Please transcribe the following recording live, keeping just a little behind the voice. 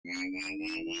If the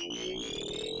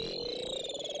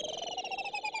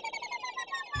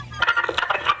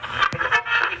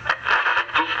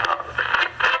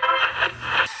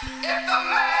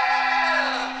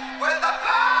man with the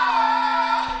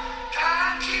power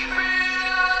can't keep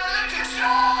it under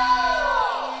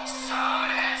control, some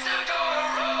heads are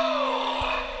gonna roll.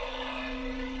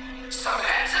 Some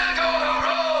heads are gonna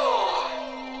roll.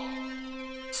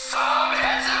 Some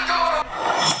heads are gonna.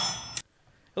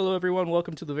 Hello, everyone.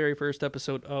 Welcome to the very first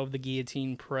episode of the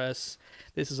Guillotine Press.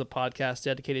 This is a podcast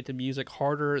dedicated to music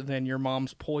harder than your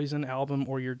mom's Poison album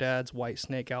or your dad's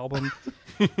Whitesnake album.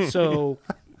 So,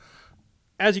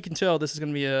 as you can tell, this is going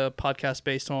to be a podcast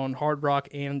based on hard rock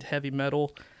and heavy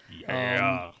metal.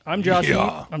 I'm Josh.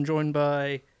 Yeah. I'm joined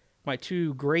by my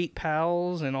two great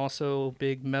pals and also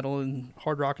big metal and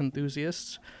hard rock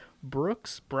enthusiasts,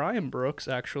 Brian Brooks,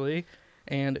 actually,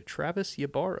 and Travis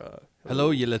Ybarra.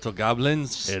 Hello, you little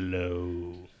goblins.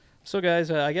 Hello. So, guys,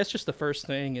 I guess just the first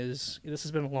thing is this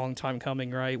has been a long time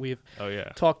coming, right? We've Oh yeah.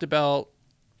 talked about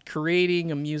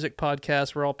creating a music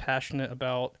podcast. We're all passionate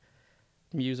about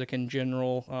music in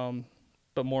general,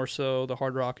 but more so the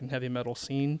hard rock and heavy metal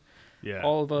scene. Yeah.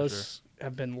 All of for us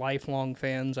have been lifelong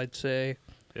fans, I'd say.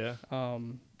 sure. Yeah.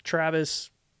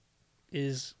 Travis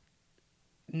is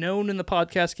known in the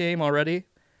podcast game already.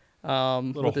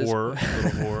 Little with his- horror.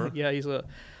 Little horror. Yeah, he's a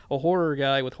horror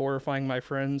guy with Horrifying My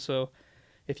Friends. So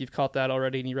if you've caught that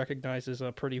already and he recognizes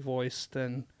a pretty voice,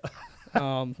 then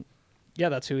yeah,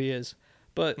 that's who he is.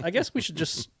 But I guess we should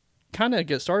just kind of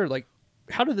get started. Like,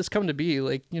 how did this come to be?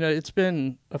 Like, it's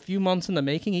been a few months in the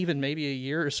making, even maybe a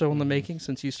year or so in the making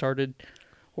since you started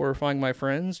Horrifying My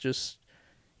Friends. Just,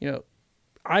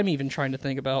 I'm even trying to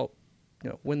think about,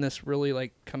 when this really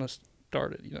like kind of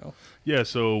started, Yeah.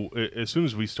 So as soon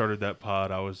as we started that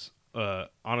pod, I was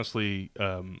honestly,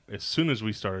 as soon as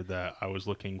we started that, I was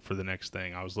looking for the next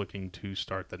thing. I was looking to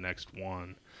start the next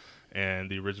one, and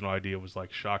the original idea was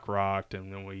like shock rocked,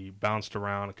 and then we bounced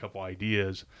around a couple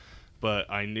ideas. But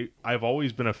I've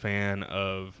always been a fan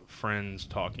of friends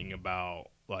talking about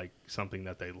like something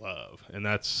that they love, and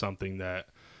that's something that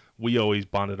we always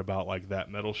bonded about, like that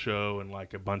metal show and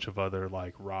like a bunch of other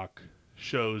like rock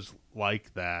shows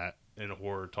like that, and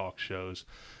horror talk shows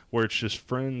where it's just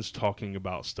friends talking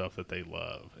about stuff that they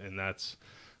love. And that's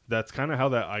kind of how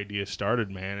that idea started,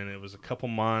 man. And it was a couple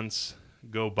months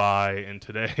go by, and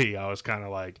today I was kind of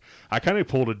like, I kind of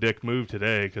pulled a dick move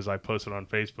today because I posted on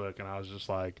Facebook and I was just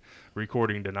like,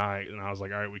 recording tonight, and I was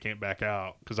like, all right, we can't back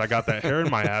out because I got that hair in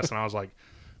my ass, and I was like,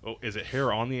 oh, is it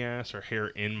hair on the ass or hair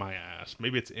in my ass?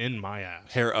 Maybe it's in my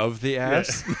ass. Hair of the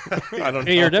ass. I don't know.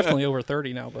 Hey, you're definitely over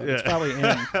 30 now, but it's probably in.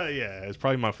 Yeah, it's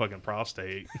probably my fucking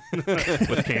prostate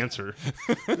with cancer.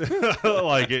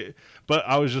 Like it, but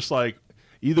I was just like,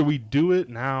 either we do it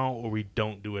now or we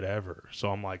don't do it ever. So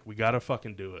I'm like, we gotta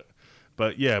fucking do it.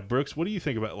 But yeah, Brooks, what do you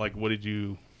think about, like, what do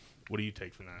you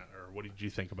take from that, or what did you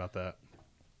think about that?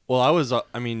 Well,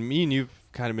 me and you've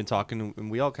kind of been talking, and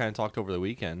we all kind of talked over the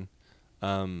weekend,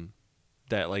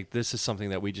 that like this is something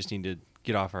that we just need to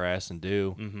get off our ass and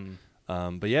do.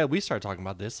 Mm-hmm. But yeah, we started talking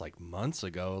about this like months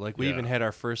ago. Like we even had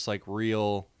our first like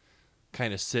real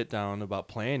kind of sit down about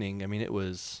planning. I mean, it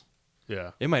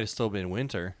might have still been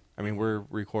winter. I mean, we're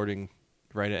recording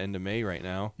right at end of May right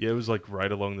now. Yeah, it was like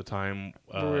right along the time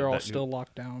we were all that still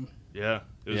locked down. Yeah,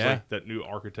 it was Yeah. like that new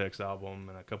Architects album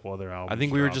and a couple other albums. I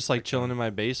think we were dropped just like that chilling time. in my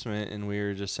basement, and we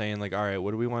were just saying like, all right,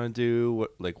 what do we want to do?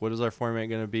 What is our format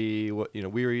going to be?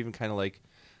 We were even kind of like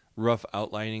rough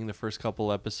outlining the first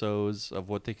couple episodes of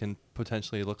what they can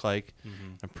potentially look like.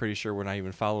 Mm-hmm. I'm pretty sure we're not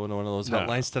even following one of those No.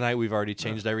 outlines tonight. We've already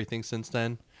changed everything since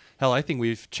then. Hell, I think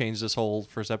we've changed this whole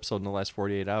first episode in the last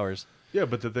 48 hours. Yeah,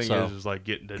 but the thing So- is like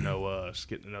getting to know us,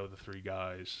 getting to know the three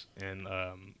guys, and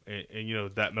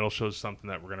that metal show is something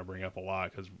that we're gonna bring up a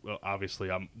lot because obviously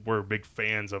we're big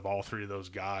fans of all three of those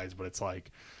guys, but it's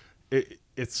like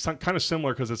it's kind of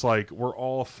similar because it's like we're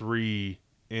all three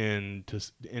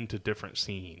into different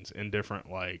scenes in different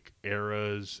like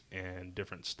eras and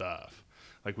different stuff.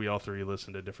 Like we all three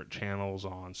listen to different channels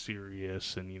on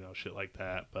Sirius and shit like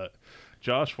that. But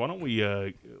Josh, why don't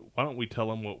we tell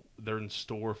them what they're in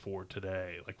store for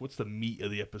today? Like, what's the meat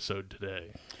of the episode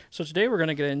today? So today we're going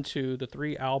to get into the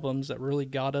three albums that really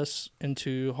got us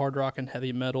into hard rock and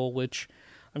heavy metal, which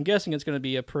I'm guessing it's going to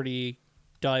be a pretty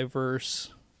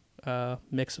diverse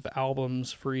mix of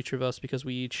albums for each of us because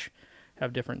we each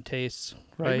have different tastes,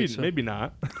 right? Maybe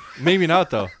not. Maybe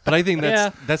not though, but I think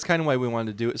Yeah. that's kind of why we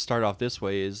wanted to do it. Start off this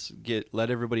way is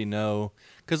let everybody know,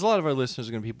 because a lot of our listeners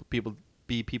are going to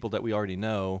be people that we already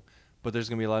know, but there's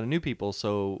going to be a lot of new people.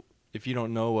 So if you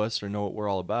don't know us or know what we're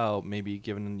all about, maybe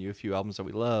giving you a few albums that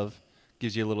we love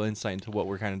gives you a little insight into what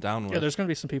we're kind of down with. Yeah, there's going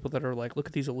to be some people that are like, look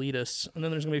at these elitists. And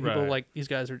then there's going to be people Right. like, these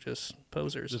guys are just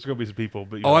posers. There's gonna be some people,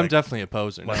 but I'm definitely a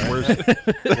poser. like,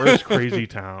 where's Crazy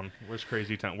Town? Where's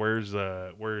Crazy Town? Where's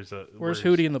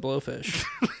Hootie and the Blowfish?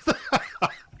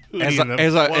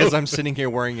 As I'm sitting here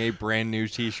wearing a brand new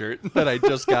T-shirt that I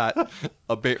just got,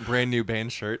 a brand new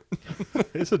band shirt.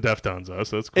 It's a Deftones though,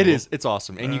 so it's cool. It is. It's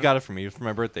awesome, and you got it for me for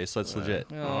my birthday, so that's legit.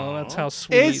 Oh, that's how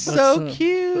sweet. It's so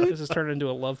cute. This has turned into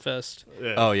a love fest.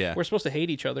 Yeah. Oh yeah. We're supposed to hate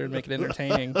each other and make it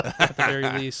entertaining at the very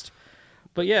least.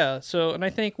 But yeah, so, and I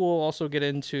think we'll also get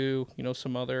into,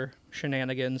 some other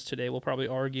shenanigans today. We'll probably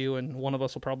argue, and one of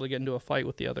us will probably get into a fight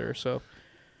with the other. So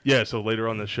Yeah, so later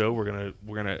on the show we're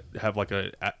gonna have like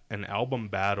an album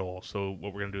battle. So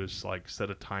what we're gonna do is like set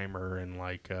a timer and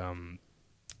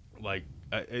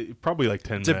probably like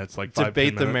 10 minutes, like 5-10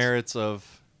 debate the minutes. merits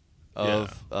of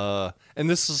and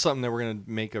this is something that we're gonna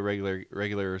make a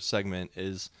regular segment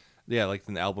is like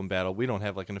an album battle. We don't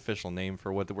have like an official name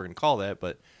for what we're gonna call that,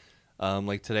 but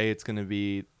like today it's gonna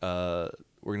be we're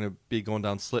gonna be going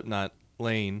down Slipknot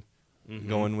lane.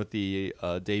 Going with the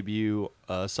debut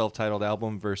self-titled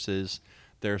album versus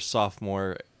their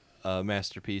sophomore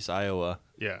masterpiece, Iowa.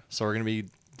 Yeah. So we're going to be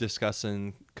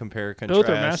discussing compare, contrast. both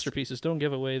are masterpieces. Don't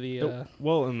give away the.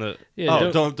 Well, in the Yeah,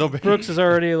 don't. Brooks is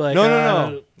already like.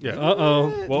 No. Yeah.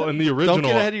 Uh-oh. well, in the original, Don't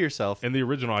get ahead of yourself. and the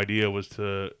original idea was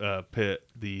to pit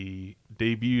the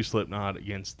debut Slipknot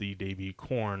against the debut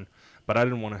Korn, but I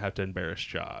didn't want to have to embarrass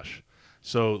Josh.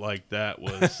 So like that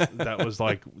was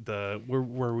like the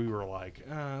where we were like,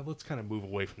 let's kind of move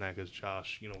away from that because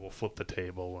Josh, we'll flip the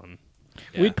table and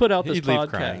We'd put out this He'd leave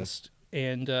crying. podcast,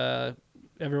 and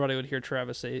everybody would hear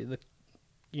Travis say the,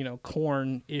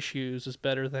 Korn Issues is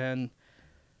better than,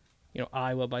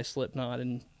 Iowa by Slipknot,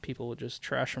 and people would just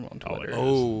trash him on Twitter.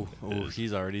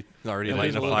 He's already lighting a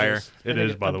There's fire. just- It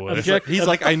is, by the way. He's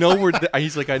like, I know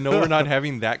we're not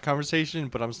having that conversation,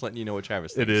 but I'm just letting you know what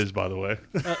Travis thinks. it is, by the way.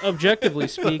 Objectively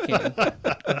speaking,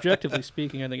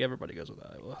 I think everybody goes with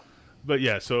Iowa. But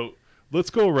yeah, so let's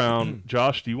go around.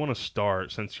 Josh, do you want to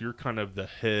start since you're kind of the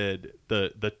head,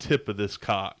 the tip of this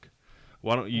cock?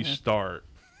 Why don't you start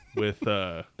with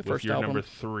first your album. number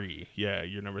 3? Yeah,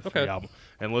 your number 3 Okay. album.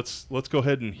 And let's go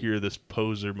ahead and hear this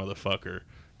poser motherfucker.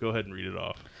 Go ahead and read it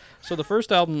off. So the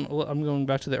first album, I'm going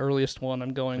back to the earliest one.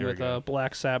 I'm going Here we with go.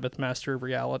 Black Sabbath, Master of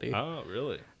Reality. Oh,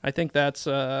 really? I think that's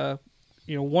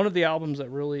one of the albums that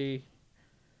really,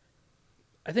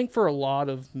 I think for a lot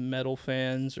of metal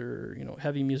fans or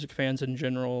heavy music fans in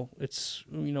general, it's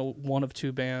one of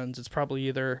two bands. It's probably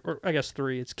either, or I guess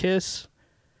three. It's Kiss,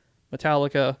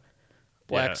 Metallica,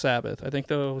 Black Yeah. Sabbath. I think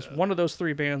one of those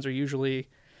three bands are usually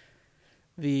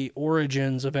the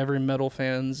origins of every metal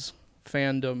fan's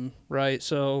fandom, right?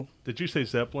 So Did you say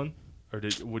Zeppelin? Or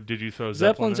did you throw Zeppelin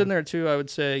Zeppelin's in there too, I would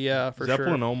say, yeah, for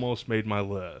Zeppelin sure. almost made my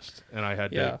list, and I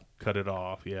had Yeah. to cut it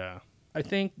off. Yeah. I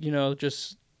think,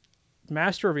 just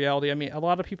Master of Reality. I mean, a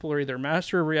lot of people are either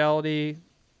Master of Reality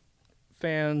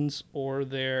fans or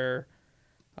they're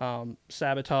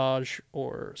Sabotage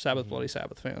or Sabbath Bloody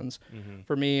Sabbath fans. Mm-hmm.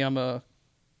 For me, I'm a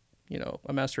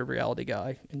Master of Reality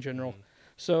guy in general.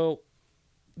 So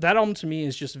that album to me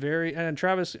is just very, and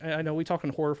Travis, I know we talk on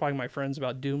Horrifying My Friends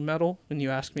about doom metal, and you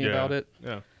asked me about it.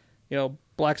 Yeah.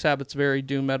 Black Sabbath's very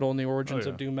doom metal, and the origins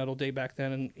yeah. of doom metal date back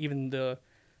then, and even the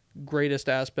greatest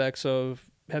aspects of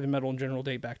heavy metal in general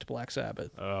date back to Black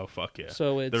Sabbath. Oh, fuck yeah.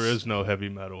 So there is no heavy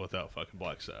metal without fucking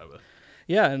Black Sabbath.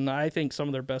 Yeah, and I think some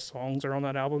of their best songs are on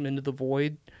that album: "Into the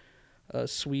Void,"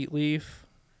 "Sweet Leaf,"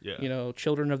 Yeah.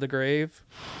 "Children of the Grave."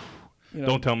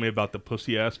 Don't tell me about the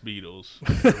pussy ass Beatles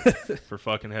for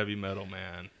fucking heavy metal,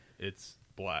 man. It's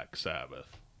Black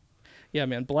Sabbath. Yeah,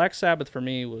 man, Black Sabbath for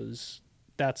me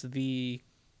that's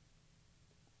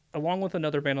along with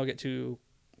another band I'll get to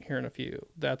here in a few.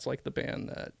 That's like the band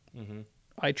that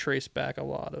I trace back a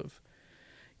lot of.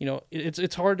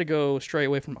 It's hard to go straight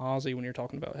away from Ozzy when you're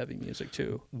talking about heavy music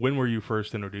too. When were you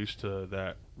first introduced to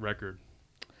that record?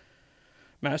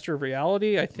 Master of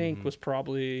Reality, I think, was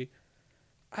probably,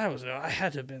 I don't know, I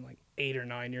had to have been like 8 or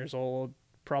 9 years old,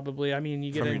 probably. I mean,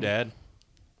 you get From your dad?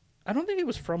 I don't think it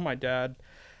was from my dad.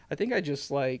 I think I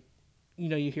just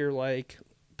you hear like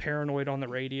Paranoid on the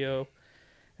radio,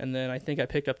 and then I think I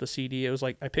picked up the CD. It was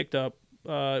like I picked up,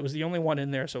 it was the only one in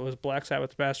there, so it was Black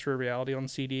Sabbath, Master of Reality on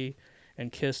CD,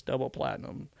 and Kiss Double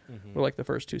Platinum were like the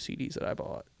first 2 CDs that I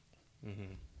bought.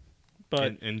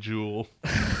 But and Jewel.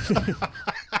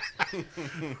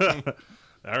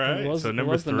 All right. It So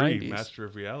number was the 3, 90s. Master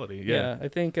of Reality. yeah, I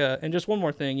think, and just one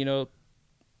more thing,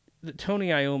 Tony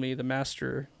Iommi, the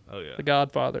master, Oh yeah. the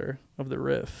godfather of the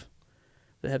riff,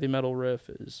 the heavy metal riff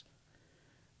is,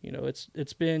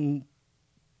 it's been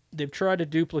they've tried to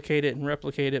duplicate it and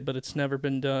replicate it, but it's never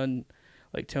been done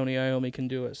like Tony Iommi can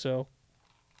do it. So,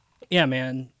 yeah,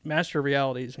 man, Master of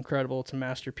Reality is incredible. It's a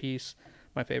masterpiece.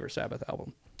 My favorite Sabbath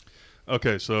album.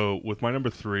 Okay, so with my number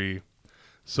 3,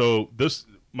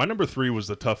 my number 3 was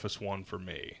the toughest one for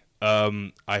me.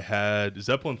 I had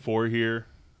Zeppelin 4 here,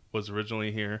 was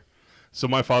originally here. So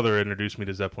my father introduced me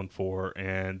to Zeppelin 4,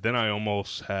 and then I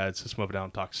almost had System of a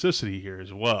Down Toxicity here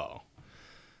as well.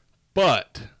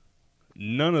 But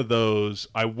none of those,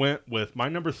 I went with, my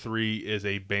number 3 is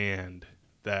a band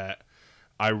that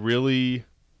I really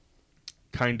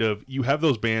kind of, you have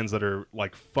those bands that are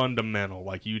like fundamental,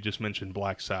 like you just mentioned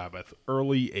Black Sabbath,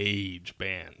 early age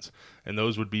bands, and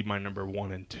those would be my number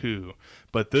 1 and 2.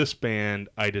 But this band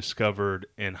I discovered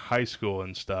in high school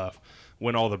and stuff,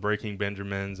 when all the Breaking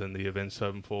Benjamins and the Avenged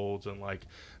Sevenfolds and like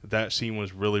that scene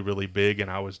was really, really big,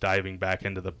 and I was diving back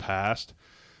into the past.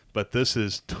 But this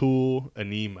is Tool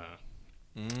Anima.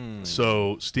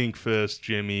 So Stinkfist,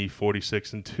 Jimmy,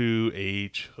 46 and 2,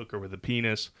 H, Hooker with a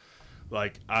Penis.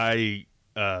 Like, I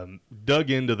dug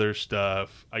into their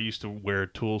stuff. I used to wear a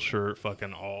Tool shirt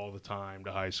fucking all the time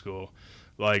to high school.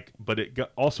 Like, but it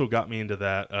also got me into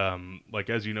that. Like,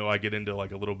 as you know, I get into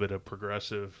like a little bit of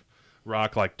progressive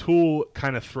rock. Like, Tool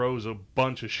kind of throws a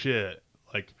bunch of shit.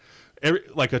 Like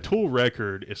a Tool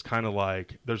record is kind of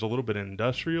like, there's a little bit of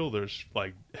industrial, there's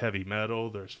like heavy metal,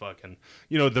 there's fucking,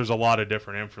 there's a lot of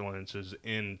different influences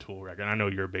in Tool record. I know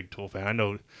you're a big Tool fan.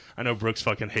 I know Brooks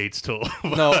fucking hates Tool.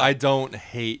 No, I don't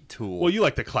hate Tool. Well, you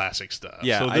like the classic stuff.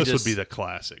 Yeah, so this would be the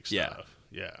classic stuff.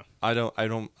 Yeah.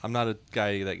 I'm not a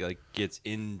guy that like gets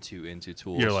into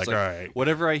Tool. You're It's like, all right.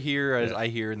 Whatever I hear, I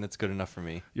hear, and that's good enough for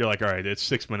me. You're like, all right, it's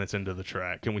 6 minutes into the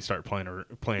track. Can we start playing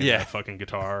a fucking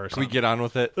guitar or Can something? we get on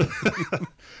with it?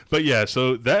 But yeah,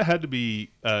 so that had to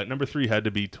be, number 3 had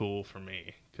to be Tool for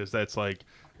me. Because that's like,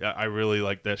 I really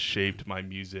like, that shaped my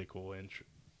musical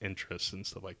interests and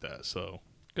stuff like that. So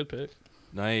Good pick.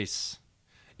 Nice.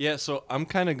 Yeah, so I'm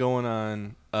kind of going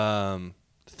on,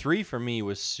 3 for me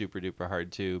was super duper hard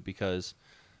too, because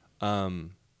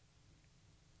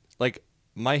like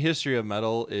my history of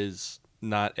metal is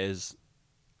not as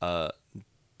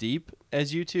deep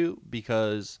as you two,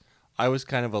 because I was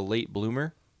kind of a late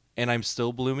bloomer and I'm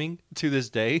still blooming to this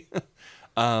day.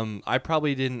 I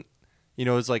probably didn't,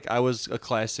 it's like I was a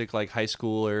classic like high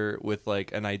schooler with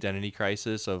like an identity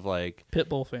crisis of like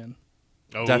Pitbull fan.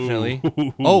 Definitely.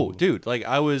 Oh, dude, like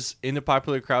I was in the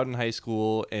popular crowd in high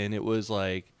school, and it was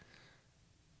like,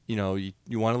 you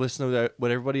want to listen to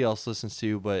what everybody else listens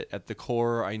to, but at the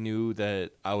core, I knew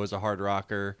that I was a hard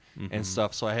rocker and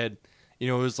stuff. So I had,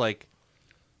 it was like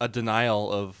a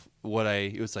denial of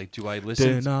it was like, do I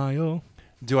listen? Denial.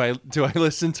 Do I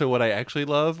listen to what I actually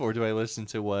love, or do I listen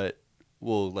to what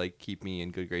will like keep me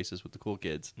in good graces with the cool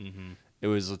kids? Mm-hmm. It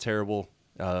was a terrible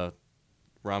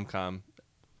rom-com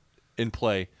in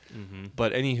play. Mm-hmm.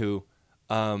 But anywho,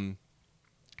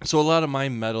 so a lot of my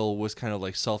metal was kind of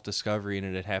like self-discovery, and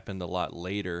it had happened a lot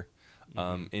later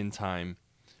in time.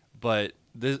 But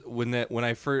when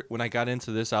I got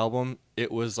into this album,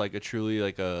 it was like a truly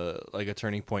like a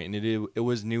turning point, and it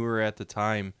was newer at the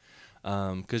time,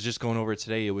 because just going over it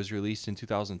today, it was released in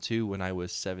 2002 when I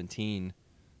was 17,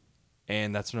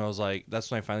 and that's when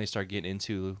I finally started getting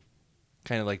into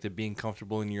kind of like the being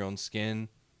comfortable in your own skin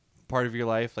part of your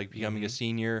life, like becoming a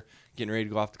senior, getting ready to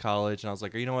go off to college, and I was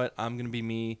like, you know what, I'm gonna be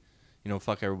me,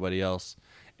 fuck everybody else.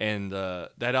 And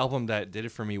that album that did it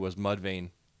for me was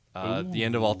Mudvayne, The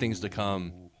End of All Things to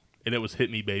Come. And it was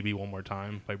Hit Me Baby One More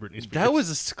Time by Britney Spears. That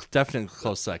was a definite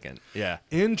close second. Yeah.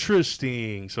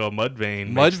 Interesting. So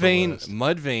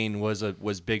Mudvayne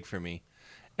was big for me.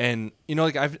 And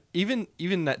like I've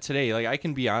even that today, like I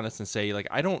can be honest and say like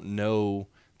I don't know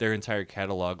their entire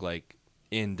catalog like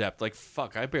in depth. Like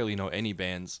fuck, I barely know any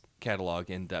band's catalog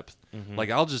in depth. Mm-hmm. Like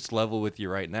I'll just level with you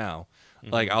right now.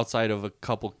 Mm-hmm. Like outside of a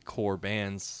couple core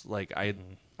bands, like I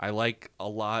like a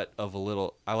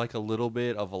little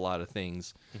bit of a lot of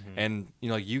things. Mm-hmm. And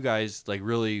like you guys, like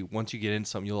really once you get into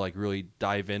something, you'll like really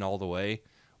dive in all the way.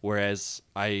 Whereas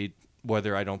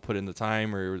whether I don't put in the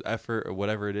time or effort or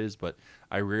whatever it is, but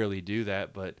I rarely do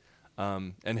that. But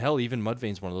and hell, even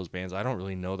Mudvayne's one of those bands. I don't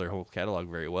really know their whole catalog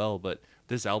very well, but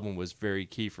this album was very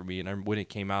key for me. And when it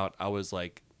came out, I was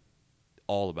like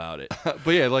all about it.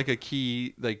 But yeah, like a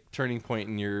key, like turning point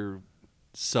in your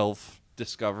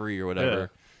self-discovery or whatever. Yeah.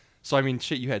 So, I mean,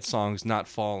 shit, you had songs, Not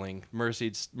Falling,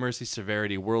 Mercy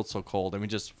Severity, World So Cold. I mean,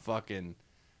 just fucking...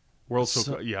 World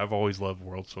So Cold. Yeah, I've always loved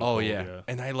World So Cold. Oh, yeah.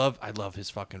 And I love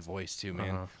his fucking voice, too,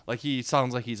 man. Uh-huh. Like, he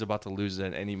sounds like he's about to lose it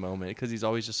at any moment because he's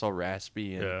always just so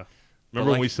raspy. And, yeah.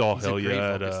 Remember when we saw Hell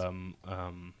Yeah at...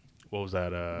 what was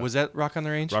that? Was that Rock on the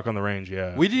Range? Rock on the Range,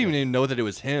 yeah. We didn't even know that it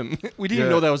was him. We didn't even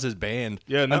know that was his band.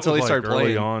 Yeah, and that until was he started early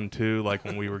playing. on too, like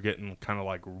when we were getting kind of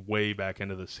like way back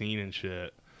into the scene and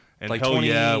shit. And Like Hell 20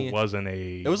 Yeah wasn't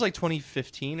a. It was like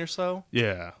 2015 or so.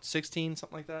 Yeah. 16,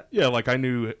 something like that. Yeah, like I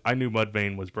knew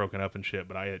Mudvayne was broken up and shit,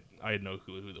 but I had no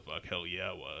clue who the fuck Hell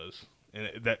Yeah was. And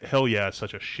that Hell Yeah is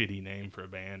such a shitty name for a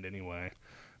band anyway.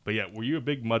 But yeah, were you a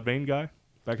big Mudvayne guy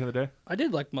back in the day? I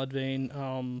did like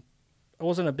Mudvayne. I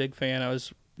wasn't a big fan. I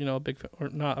was, a big fan, or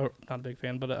not a big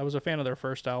fan, but I was a fan of their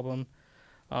first album.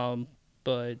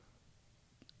 But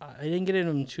I didn't get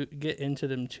into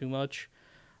them too much.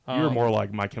 You were more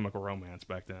like My Chemical Romance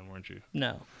back then, weren't you?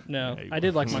 No. Yeah, I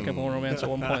did like My Chemical Romance at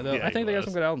one point, though. Yeah, I think he they got was.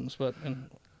 some good albums, but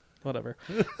whatever.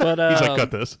 But He's like,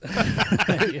 cut this.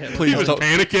 yeah, Please was don't,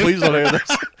 panicking. please don't air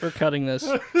this. we're cutting this.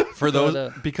 For those,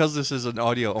 But, because this is an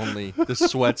audio only, the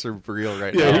sweats are real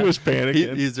right Yeah, now. he was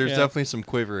panicking. There's Yeah. definitely some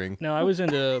quivering. No, I was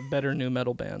into better new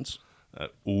metal bands.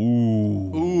 Ooh.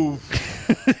 Ooh.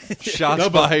 Shots No,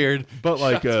 but- fired. But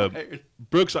like, Fired.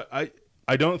 Brooks,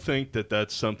 I don't think that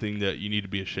that's something that you need to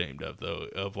be ashamed of, though.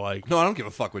 Of like, No, I don't give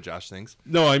a fuck what Josh thinks.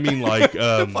 no, I mean like,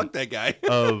 Fuck that guy.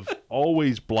 of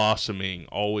always blossoming,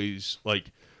 always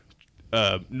like,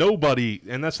 nobody,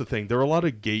 and that's the thing. There are a lot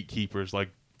of gatekeepers, like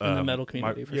In the metal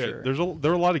community, for sure.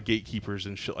 There are a lot of gatekeepers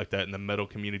and shit like that in the metal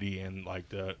community, and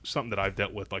like something that I've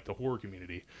dealt with, like the horror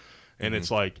community, and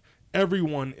it's like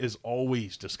everyone is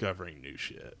always discovering new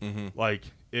shit. Like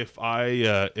if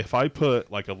I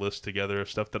put like a list together of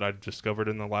stuff that I've discovered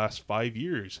in the last 5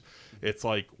 years, it's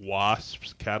like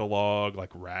Wasp's catalog, like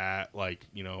Rat, like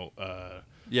Yeah,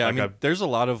 like I mean, there's a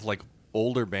lot of like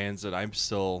older bands that I'm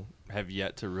still have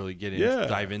yet to really get in, Yeah.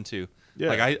 dive into. Yeah.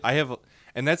 Like I have,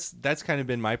 and that's kind of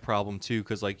been my problem too,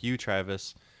 because like you,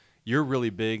 Travis, you're really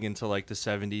big into like the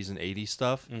 70s and 80s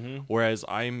stuff, whereas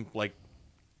I'm like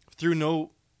through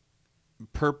no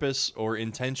purpose or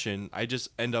intention, I just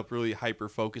end up really hyper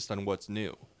focused on what's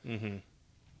new.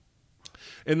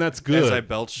 and that's good. As I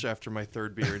belch after my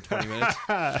third beer in 20 minutes.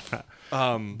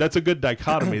 That's a good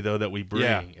dichotomy though that we bring.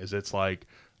 Yeah. Is it's like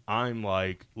I'm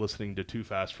like listening to Too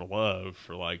Fast for Love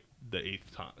for like the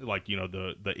 8th time, like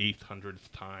the 800th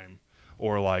time,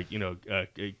 or like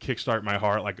Kickstart My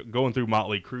Heart, like going through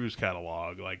Motley Crue's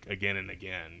catalog like again and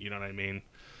again. You know what I mean?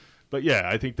 But yeah,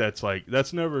 I think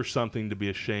that's never something to be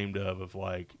ashamed of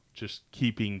like just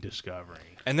keeping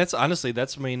discovering. And that's honestly,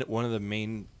 one of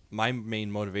my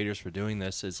main motivators for doing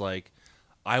this is like,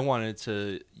 I wanted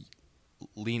to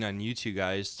lean on you two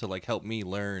guys to like help me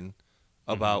learn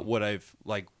about what I've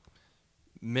like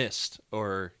missed,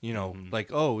 or like,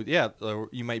 oh yeah, or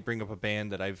you might bring up a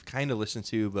band that I've kind of listened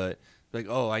to, but like,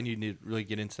 oh, I need to really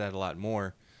get into that a lot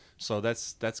more. So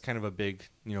that's kind of a big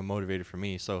motivator for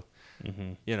me. So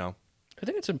I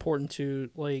think it's important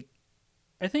to, like,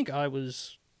 I think I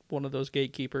was one of those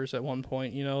gatekeepers at one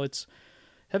point. It's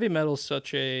heavy metal is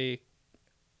such a,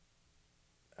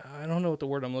 I don't know what the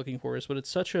word I'm looking for is, but it's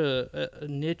such a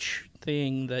niche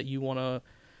thing that you want to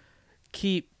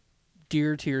keep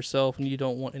dear to yourself, and you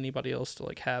don't want anybody else to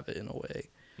like have it in a way.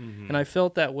 And I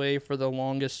felt that way for the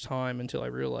longest time until I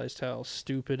realized how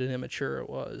stupid and immature it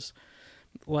was.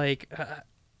 Like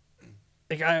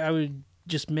I would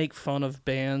just make fun of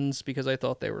bands because I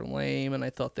thought they were lame and I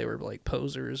thought they were like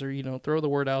posers, or throw the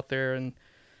word out there, and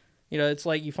it's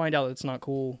like you find out it's not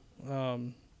cool. Well,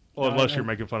 unless you're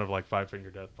making fun of like Five Finger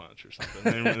Death Punch or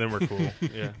something, then we're cool.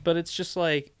 Yeah. But it's just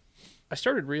like I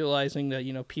started realizing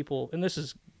that people, and this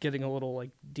is getting a little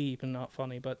like deep and not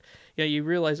funny, but you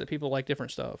realize that people like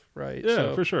different stuff, right?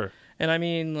 Yeah, for sure. And I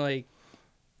mean, like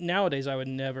nowadays, I would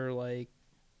never like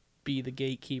be the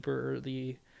gatekeeper or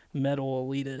the metal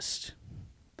elitist.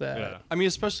 I mean,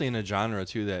 especially in a genre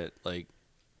too that like,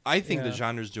 I think the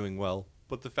genre's doing well,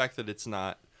 but the fact that it's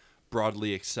not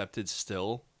broadly accepted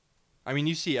still. I mean,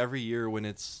 you see every year when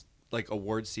it's like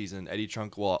award season, Eddie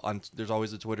Trunk there's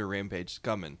always a Twitter rampage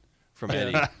coming from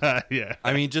Eddie. Yeah.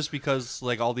 I mean, just because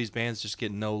like all these bands just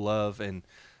get no love, and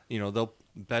they'll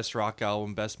best rock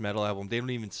album, best metal album, they don't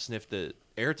even sniff the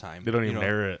airtime. They don't even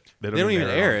air it. They don't even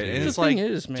air it. And The it's like, thing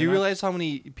is, man, do you realize how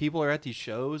many people are at these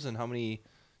shows and how many,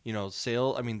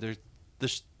 sale? I mean,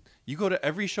 you go to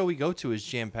every show we go to is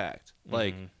jam packed.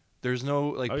 Like, there's no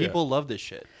like people love this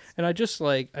shit. And I just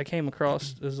like I came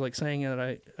across as like saying that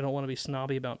I don't want to be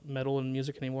snobby about metal and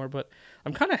music anymore, but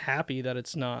I'm kind of happy that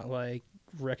it's not like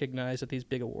recognized at these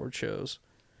big award shows.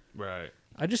 Right.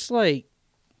 I just like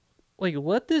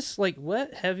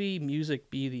let heavy music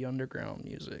be the underground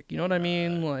music. You know what I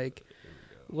mean? Like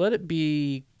let it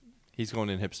be. He's going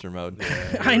in hipster mode.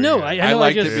 I know. I know.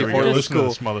 liked I just it before. You're It was listening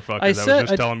cool. to this motherfucker I that said- was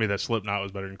just telling me that Slipknot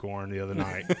was better than Korn the other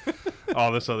night.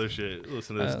 all this other shit.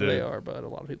 Listen to this dude. They are, but a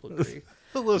lot of people agree.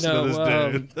 Listen to this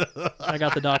dude. I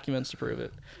got the documents to prove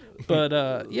it.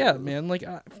 But yeah, man, like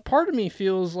part of me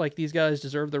feels like these guys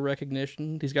deserve the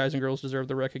recognition. These guys and girls deserve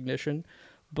the recognition.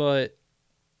 But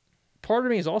part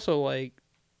of me is also like,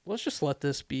 let's just let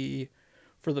this be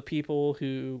for the people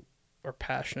who are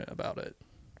passionate about it.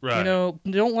 Right. You know,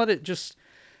 don't let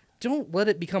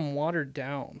it become watered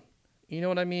down. You know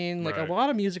what I mean? Like Right. a lot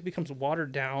of music becomes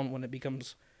watered down when it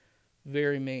becomes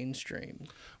very mainstream.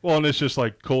 Well, and it's just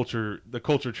like the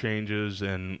culture changes,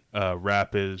 and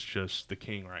rap is just the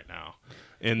king right now.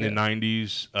 In the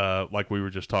 90s, like we were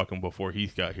just talking before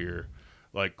Heath got here,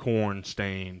 like Korn,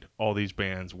 Stained, all these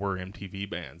bands were MTV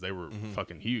bands. They were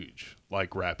fucking huge,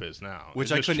 like rap is now. Which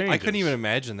It I just couldn't changes. even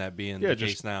imagine that being the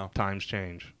case just now. Times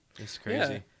change. It's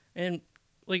crazy. Yeah. And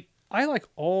like I like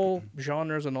all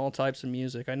genres and all types of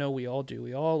music. I know we all do.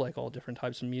 We all like all different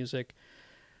types of music.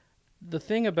 The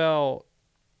thing about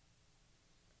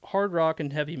hard rock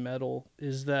and heavy metal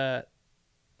is that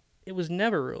it was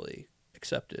never really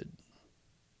accepted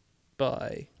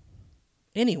by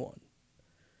anyone.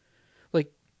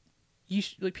 Like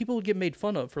people would get made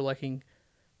fun of for liking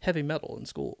heavy metal in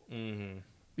school. Mm-hmm.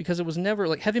 Because it was never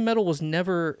like heavy metal was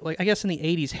never like, I guess in the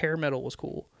 80s hair metal was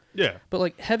cool. Yeah. But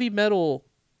like heavy metal,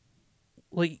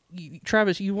 like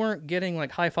Travis, you weren't getting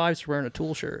like high fives for wearing a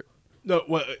Tool shirt. No,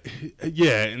 well,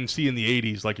 yeah, and see, in the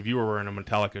 80s, like, if you were wearing a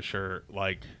Metallica shirt,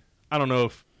 like, I don't know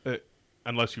if,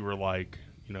 unless you were, like,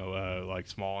 you know, like,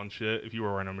 small and shit, if you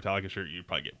were wearing a Metallica shirt, you'd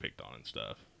probably get picked on and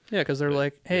stuff. Yeah, because they're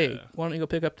like, hey, yeah. why don't you go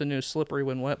pick up the new Slippery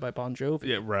When Wet by Bon Jovi?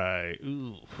 Yeah, right.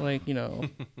 Ooh. Like, you know,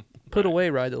 put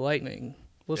away Ride the Lightning.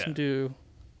 Listen Yeah. to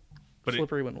But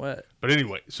Slippery When Wet. But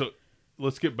anyway, so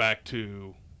let's get back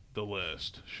to the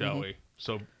list, shall we?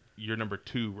 So you're number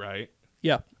 2, right?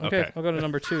 Yeah. Okay. Okay. I'll go to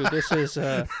number 2. This is We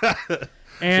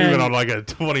and went on like a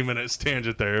 20-minute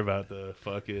tangent there about the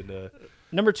fucking...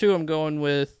 number 2 I'm going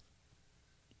with,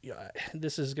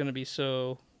 this is going to be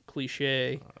so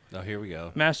cliche. Oh, here we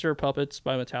go. Master of Puppets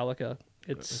by Metallica.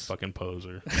 It's fucking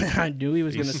poser. I knew he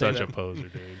was going He's to say such that. a poser,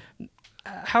 dude.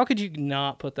 How could you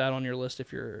not put that on your list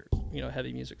if you're, you know, a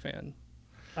heavy music fan?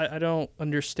 I don't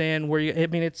understand where you. I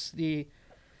mean, it's the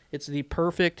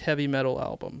perfect heavy metal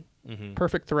album,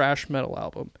 perfect thrash metal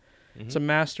album. It's a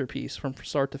masterpiece from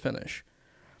start to finish.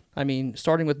 I mean,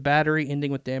 starting with Battery,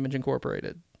 ending with Damage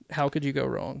Incorporated. How could you go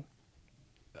wrong?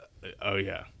 Oh,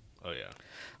 yeah.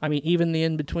 I mean, even the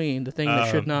in between, the thing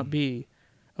that should not be.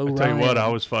 I Orion. tell you what,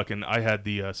 I had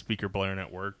the speaker blaring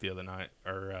at work the other night,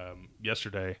 or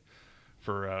yesterday,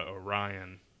 for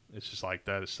Orion. It's just like,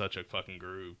 that is such a fucking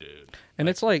groove, dude. And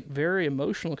it's like very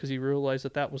emotional because you realize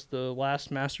that was the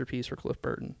last masterpiece for Cliff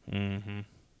Burton. Mm-hmm.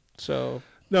 So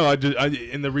No,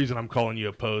 and the reason I'm calling you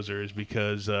a poser is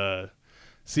because,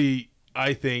 see,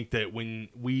 I think that when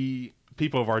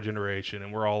people of our generation,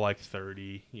 and we're all like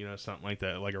 30, you know, something like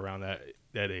that, like around that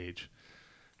age,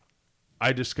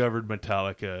 I discovered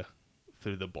Metallica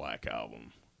through the Black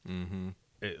Album. Mm-hmm.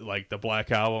 Like the Black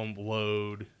Album,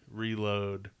 Load,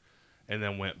 Reload, and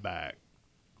then went back.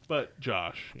 But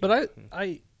Josh. But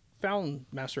I found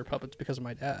Master of Puppets because of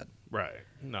my dad. Right.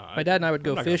 No. My dad and I would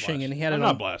go fishing, and he had it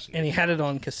on. Blasting and he you. had it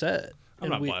on cassette.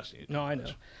 I'm and not blasting you. No, I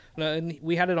know. No, and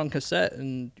we had it on cassette,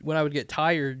 and when I would get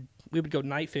tired, we would go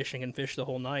night fishing and fish the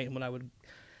whole night. And when I would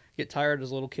get tired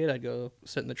as a little kid, I'd go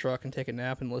sit in the truck and take a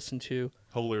nap and listen to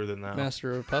Holier than thou.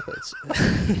 Master of Puppets.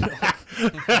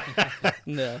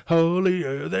 No.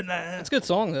 Holier than thou. It's a good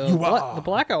song though. The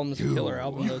Black Album is a killer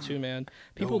album though too, man.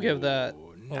 People give that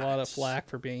a lot of flack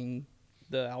for being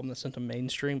the album that sent them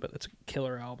mainstream, but it's a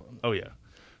killer album. Oh yeah.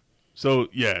 So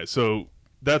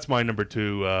that's my number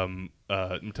 2,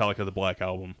 Metallica the Black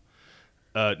Album.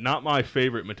 Not my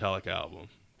favorite Metallica album,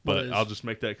 but I'll just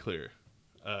make that clear.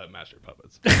 Master of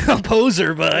Puppets. A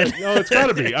poser, bud. No, it's got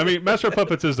to be. I mean, Master of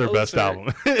Puppets is their best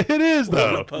album. It is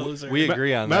though. We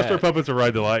agree on Master that. of Puppets or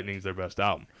Ride the Lightning is their best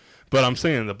album. But I'm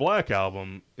saying the Black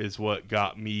Album is what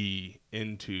got me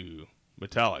into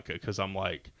Metallica, because I'm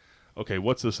like, okay,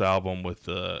 what's this album with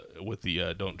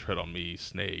the Don't Tread on Me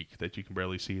snake that you can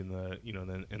barely see in the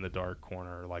in the dark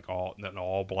corner, like an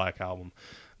all black album.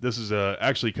 This is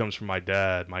actually comes from my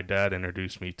dad. My dad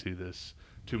introduced me to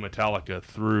Metallica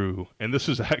through, and this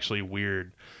is actually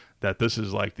weird that this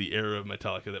is like the era of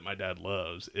Metallica that my dad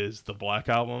loves, is the Black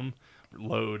Album,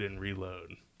 Load and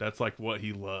Reload. That's like what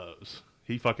he loves.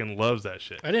 He fucking loves that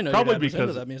shit. I didn't know Probably your dad was because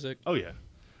into that music. Oh yeah.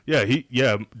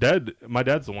 My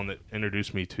dad's the one that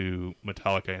introduced me to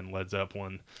Metallica and Led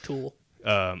Zeppelin. Tool.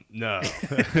 No, no.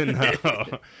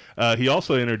 He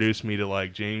also introduced me to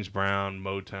like James Brown,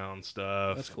 Motown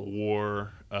stuff. That's cool.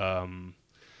 War,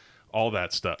 all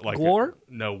that stuff. Like War?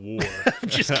 No, War.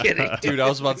 Just kidding. Dude, I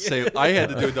was about to say, I had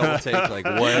to do a double take. Like,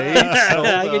 wait.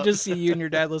 I could just see you and your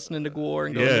dad listening to Gore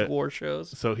and going Yeah. to Gore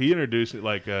shows. So he introduced me,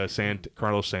 like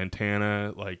Carlos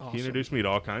Santana. Like Awesome. he introduced me to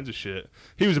all kinds of shit.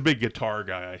 He was a big guitar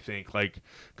guy, I think. Like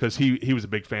because he was a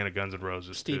big fan of Guns N'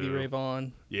 Roses. Stevie too. Ray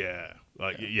Vaughan. Yeah,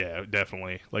 like yeah,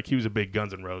 definitely. Like he was a big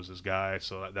Guns N' Roses guy,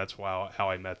 so that's how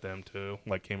I met them too.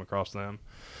 Like came across them.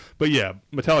 But yeah,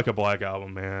 Metallica Black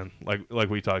Album, man. Like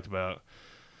we talked about.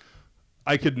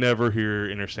 I could never hear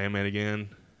Enter Sandman again,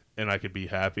 and I could be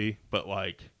happy. But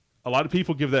like a lot of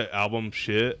people give that album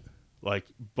shit. Like,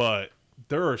 but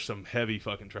there are some heavy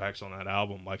fucking tracks on that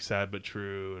album, like Sad But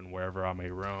True and Wherever I May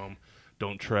Roam.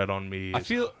 Don't Tread on Me. I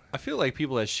feel like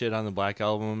people that shit on the Black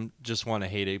Album just want to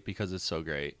hate it because it's so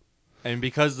great, and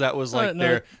because that was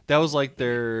like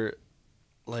their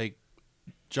like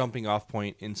jumping off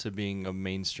point into being a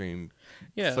mainstream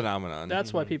phenomenon.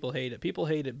 That's why people hate it. People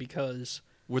hate it because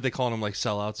were they calling them like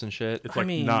sellouts and shit? It's like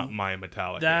not my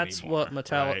Metallica that's anymore, what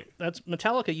Metallica. right? That's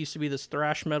Metallica used to be this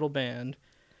thrash metal band,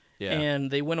 Yeah. and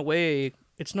they went away.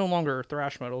 It's no longer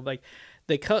thrash metal. Like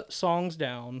they cut songs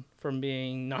down from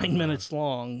being 9 minutes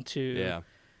long to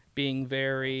being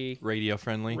very radio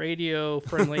friendly. You know,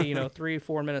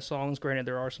 3-4 minute songs. Granted,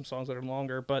 there are some songs that are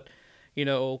longer, but you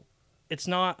know, it's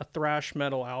not a thrash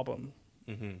metal album.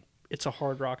 Mm-hmm. It's a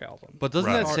hard rock album. But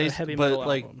doesn't Right. that say? A heavy But metal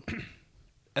like album.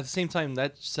 at the same time,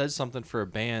 that says something for a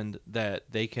band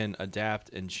that they can adapt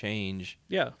and change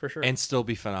Yeah, for sure. and still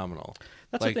be phenomenal.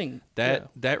 That's like, the thing.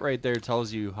 That right there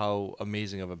tells you how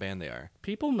amazing of a band they are.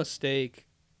 People mistake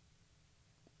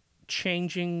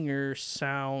changing your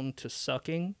sound to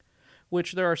sucking,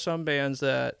 which there are some bands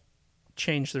that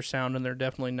change their sound and they're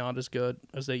definitely not as good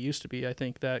as they used to be. I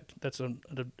think that's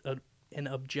an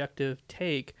objective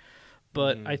take,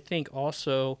 but I think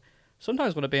also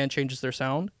sometimes when a band changes their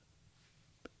sound,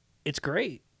 it's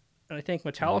great. And I think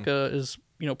Metallica is,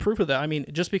 you know, proof of that. I mean,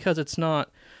 just because it's not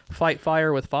Fight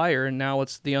Fire with Fire and now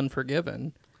it's The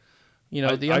Unforgiven, you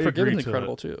know, The I Unforgiven's agree to-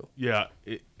 incredible too. Yeah,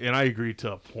 and I agree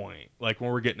to a point. Like when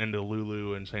we're getting into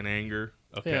Lulu and Saint Anger.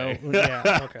 Okay.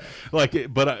 Okay.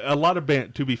 Like, but a lot of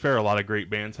to be fair, a lot of great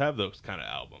bands have those kind of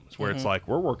albums where it's like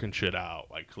we're working shit out,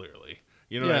 like clearly,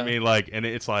 you know what I Yeah. mean? Like, and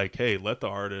it's like, hey, let the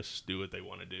artists do what they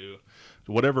want to do,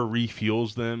 whatever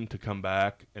refuels them to come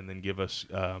back and then give us,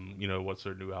 you know, what's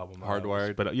their new album?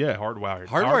 Hardwired. But yeah, Hardwired.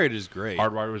 Hardwired is great.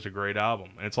 Hardwired was a great album,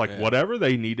 and it's like Yeah. whatever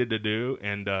they needed to do.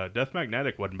 And Death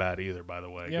Magnetic wasn't bad either, by the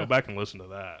way. Yeah. Go back and listen to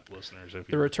that, listeners. If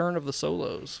The you, return of the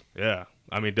solos. yeah,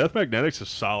 I mean, Death Magnetic's a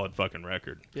solid fucking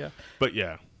record. Yeah. But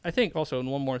yeah, I think also,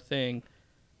 and one more thing,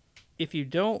 if you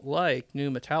don't like new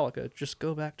Metallica, just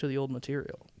go back to the old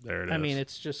material. there it is. I mean,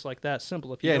 it's just like that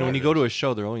simple. If you Yeah, and don't, when you go to a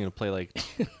show, they're only going to play like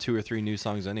 2 or 3 new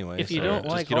songs anyway. if you so don't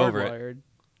just like get over it. Hardwired,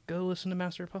 go listen to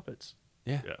Master of Puppets.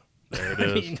 Yeah. yeah, there it I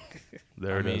is. mean,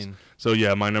 There I it is. mean- So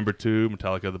yeah, my number 2,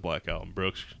 Metallica, the Black Album.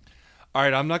 Brooks. All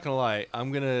right, I'm not going to lie.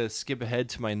 I'm going to skip ahead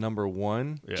to my number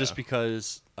 1 Yeah. just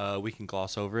because we can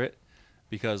gloss over it.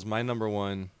 Because my number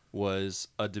 1 was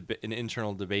an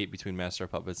internal debate between Master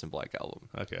of Puppets and Black Album.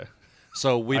 Okay.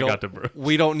 So we I got don't to Brooks.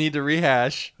 we don't need to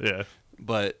rehash, Yeah.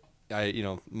 but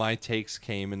my takes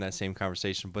came in that same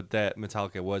conversation, but that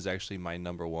Metallica was actually my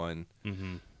number 1.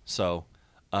 Mm-hmm. So,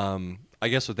 I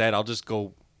guess with that, I'll just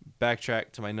go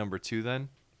backtrack to my number 2 then.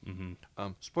 Mm-hmm.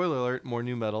 Spoiler alert, more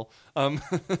new metal.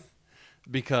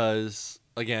 Because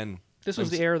again, this was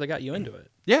the era that got you into it.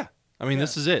 yeah. I mean, Yeah.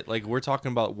 this is it. Like we're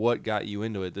talking about what got you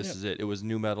into it. This is it. It was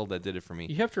new metal that did it for me.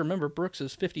 You have to remember Brooks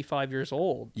is 55 years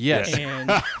old. Yes. And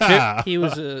he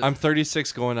was I'm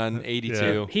 36 going on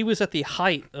 82. he was at the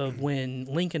height of when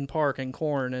Linkin Park and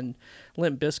Korn and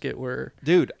Limp Bizkit were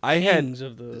Dude, I had kings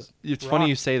of the It's rock. funny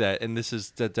you say that, and this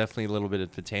is definitely a little bit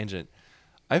of a tangent.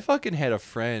 I fucking had a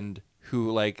friend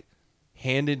who like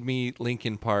handed me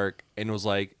Linkin Park and was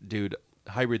like, "Dude,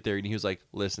 Hybrid Theory," and he was like,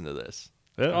 "Listen to this."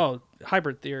 Yeah. Oh,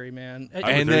 Hybrid Theory, man.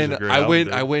 Hybrid And Theory's then a great I album,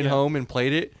 went dude. home and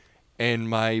played it, and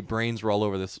my brains were all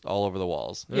over the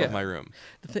walls Yeah. of my room.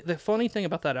 The funny thing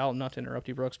about that album, not to interrupt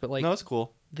you, Brooks, but like No, it's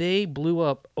cool, they blew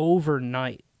up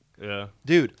overnight. Yeah.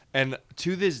 dude. And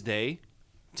to this day,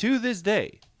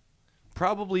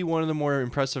 probably one of the more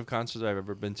impressive concerts I've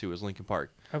ever been to was Linkin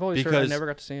Park. I've always heard I never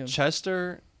got to see him.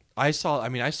 Chester, I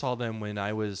saw them when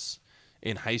I was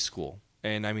in high school,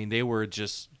 and I mean they were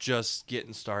just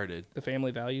getting started. The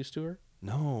Family Values tour.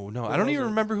 No, I don't even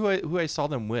remember who I saw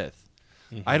them with.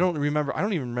 I don't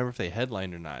even remember if they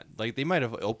headlined or not. Like they might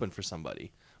have opened for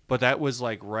somebody, but that was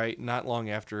like not long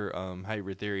after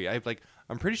Hybrid Theory.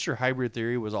 I'm pretty sure Hybrid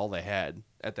Theory was all they had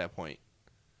at that point.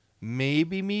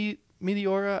 Maybe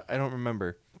Meteora, I don't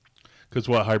remember. Because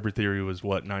what Hybrid Theory was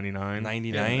what 99,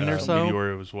 99 or so.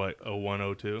 Meteora was what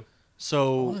 01, 02.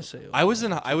 So I was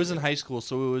in high school,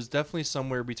 so it was definitely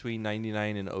somewhere between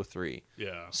 99 and 03.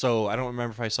 Yeah. So I don't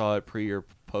remember if I saw it pre or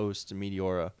post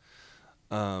Meteora.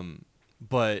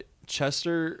 But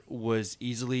Chester was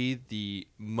easily the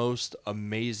most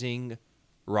amazing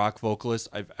rock vocalist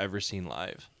I've ever seen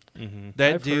live. Mm-hmm.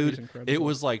 That I've heard he's dude, incredible. it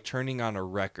was like turning on a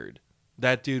record.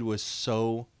 That dude was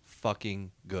so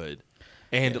fucking good.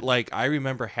 And like I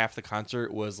remember half the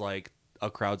concert was like a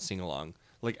crowd sing along.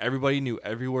 Like everybody knew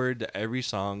every word to every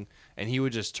song, and he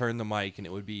would just turn the mic, and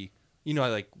it would be,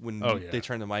 like when they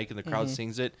turn the mic and the crowd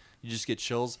sings it, you just get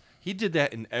chills. He did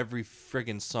that in every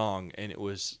friggin' song, and it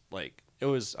was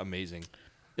amazing.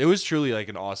 It was truly like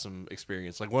an awesome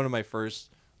experience. Like one of my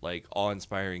first like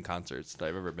awe-inspiring concerts that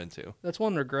I've ever been to. That's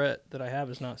one regret that I have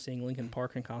is not seeing Linkin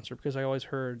Park in concert, because I always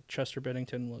heard Chester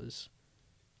Bennington was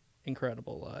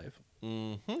incredible live.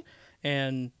 Mm-hmm.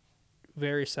 And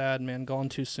very sad, man. Gone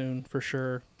too soon, for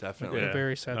sure. Definitely. A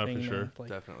very sad thing, for sure. man. Like,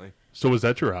 Definitely. So was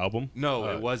that your album? No,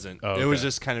 it wasn't. oh, It was okay.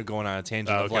 just kind of going on a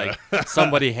tangent of Okay. like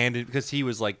somebody handed, because he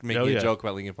was like making yeah. a joke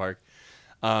about Linkin Park.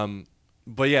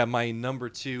 But yeah, my number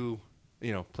 2,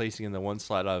 placing in the one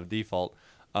slot out of default,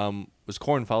 was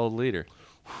Korn, Follow the Leader.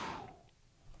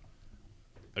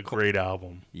 A great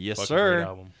album. Yes, Fucking sir. Great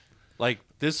album. Like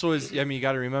this was, I mean, you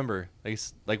got to remember,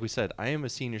 like we said, I am a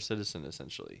senior citizen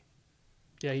essentially.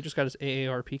 yeah, he just got his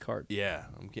AARP card. Yeah,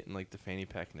 I'm getting like the fanny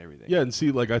pack and everything. Yeah, and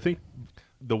see, like I think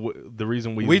the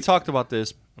reason we talked about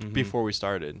this before we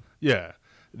started. Yeah.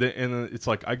 And it's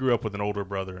like I grew up with an older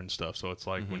brother and stuff, so it's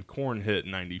like when Korn hit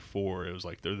in '94, it was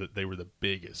like they were the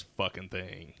biggest fucking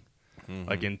thing,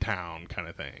 like in town kind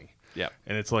of thing. Yeah,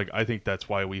 and it's like I think that's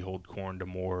why we hold Korn to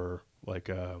more like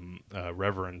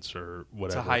reverence or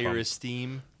whatever. to higher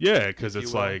esteem. Yeah, because if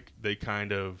it's you will. like they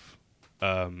kind of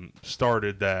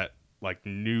started that like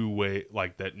new way,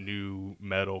 like that new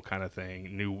metal kind of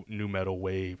thing, new metal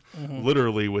wave,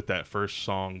 literally with that first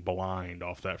song "Blind"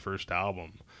 off that first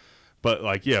album. But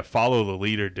like, yeah, Follow the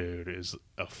Leader, dude, is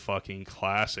a fucking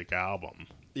classic album.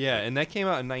 Yeah, and that came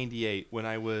out in '98 when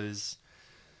I was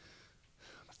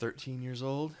 13 years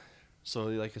old, so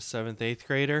like a 7th, 8th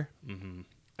grader. Mm-hmm.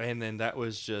 And then that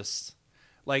was just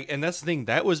like, and that's the thing,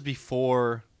 that was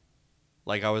before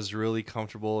like I was really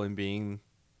comfortable in being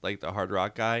like the hard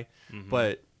rock guy.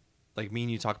 But like me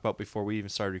and you talked about before we even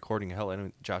started recording, hell,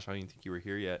 Josh, I don't even think you were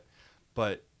here yet,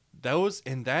 but that was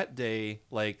in that day,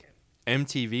 like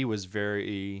MTV was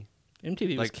MTV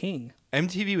was like, king.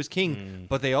 MTV was king,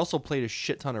 but they also played a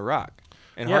shit ton of rock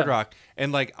and Yeah. hard rock.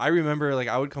 And like I remember, like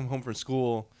I would come home from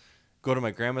school, go to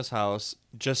my grandma's house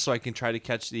just so I can try to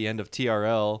catch the end of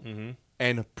TRL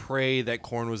and pray that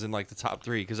Korn was in like the top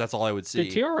 3, because that's all I would see.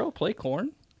 Did TRO play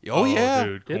Korn? Oh yeah,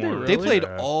 dude, Did they Korn. really? they played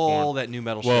Yeah, all Korn. that new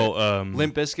metal Well, shit.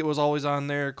 Limp Bizkit was always on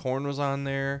there. Korn was on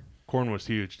there. Korn was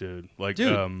huge, dude. Like,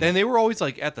 Dude, and they were always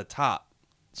like at the top.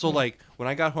 So like when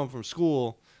I got home from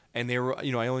school and they were,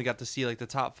 I only got to see like the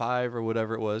top 5 or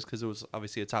whatever it was, because it was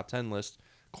obviously a top 10 list.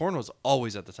 Korn was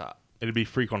always at the top. it'd be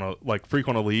Freak on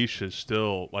a Leash is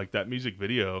still like that music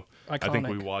video. I think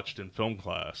we Iconic. watched in film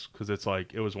class because it's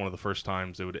like it was one of the first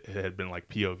times it had been like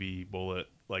POV bullet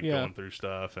like Yeah. going through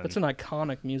stuff. And That's an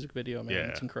iconic music video, man. Yeah.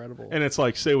 It's incredible. and it's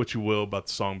like say what you will about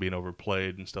the song being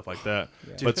overplayed and stuff like that,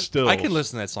 but still I can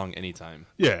listen to that song anytime.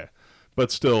 Yeah, but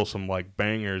still some like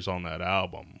bangers on that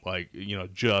album, like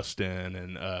Justin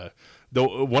and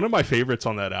one of my favorites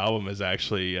on that album is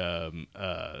actually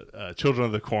Children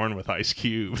of the Corn with Ice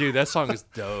Cube. Dude, that song is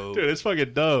dope. Dude, it's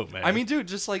fucking dope, man. I mean, dude,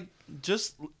 just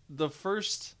the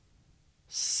first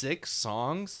 6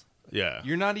 songs, yeah,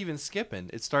 you're not even skipping.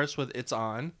 It starts with "It's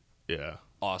On," yeah,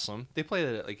 awesome. They play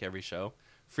that at like every show.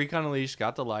 "Freak on a Leash,"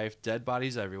 "Got the Life," "Dead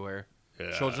Bodies Everywhere,"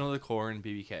 yeah, "Children of the Corn,"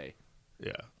 BBK,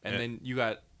 yeah, and then you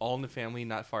got "All in the Family."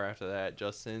 Not far after that,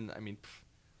 Justin. I mean,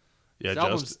 yeah,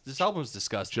 this album's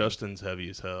disgusting. Justin's heavy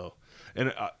as hell.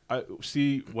 And I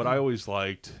see what I always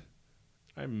liked.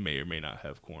 I may or may not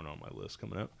have Korn on my list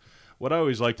coming up. What I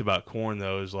always liked about Korn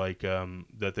though is like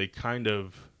that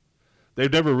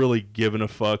they've never really given a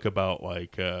fuck about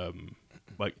like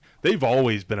they've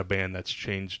always been a band that's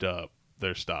changed up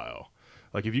their style.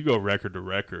 Like if you go record to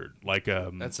record, like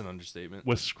That's an understatement.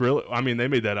 with Skrillex. I mean, they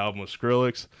made that album with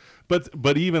Skrillex,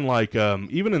 but even like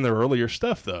even in their earlier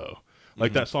stuff though,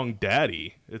 like that song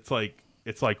 "Daddy," it's like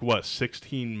what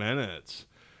 16 minutes,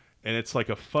 and it's like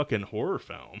a fucking horror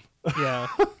film. yeah.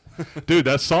 Dude,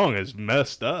 that song is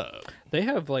messed up. They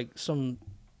have like some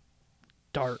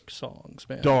dark songs,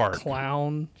 man. Dark.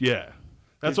 Clown. Yeah,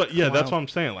 that's Dude, what. Yeah, that's Clown. what I'm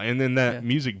saying. Like, and then that Yeah.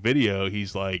 music video,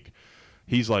 he's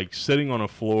he's like sitting on a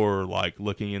floor, like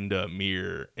looking into a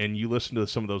mirror, and you listen to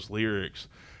some of those lyrics,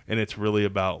 and it's really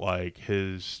about like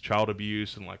his child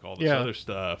abuse and like all this other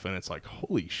stuff, and it's like,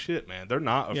 holy shit, man, they're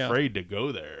not afraid to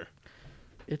go there.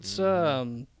 It's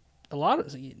a lot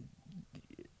of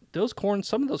those Korn.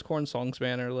 Some of those Korn songs,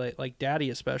 man, are like "Daddy"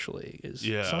 especially is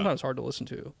sometimes hard to listen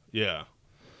to. Yeah,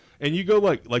 and you go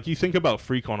like you think about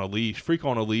 "Freak on a Leash." "Freak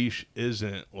on a Leash"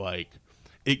 isn't like,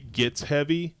 it gets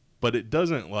heavy, but it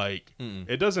doesn't like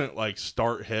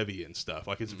start heavy and stuff.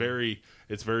 Like it's very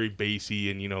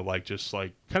bassy and, you know, like just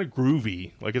like kind of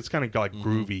groovy. Like it's kind of like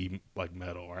groovy like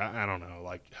metal, or I don't know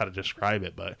like how to describe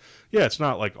it, but yeah, it's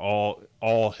not like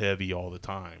all heavy all the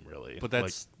time really. But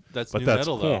that's that's new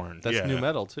metal Korn. though. That's new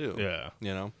metal too. Yeah,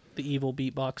 you know, the evil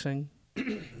beatboxing.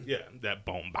 Yeah, that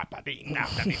boom. That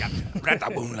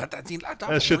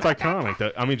shit's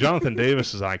iconic. I mean, Jonathan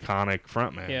Davis is iconic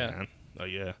frontman. Yeah. Man. Oh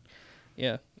yeah.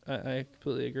 Yeah, I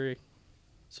completely agree.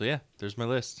 So yeah, there's my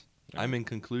list. I'm in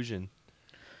conclusion.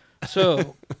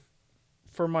 So,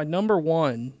 for my number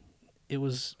one, it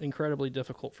was incredibly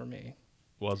difficult for me.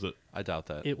 Was it? I doubt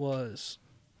that. It was.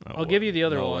 Oh, I'll give you the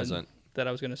other No, it one wasn't. that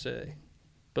I was going to say,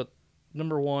 but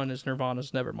number one is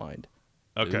Nirvana's "Nevermind."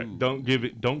 Okay. Ooh. Don't give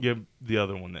the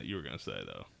other one that you were gonna say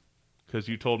though, because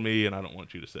you told me and I don't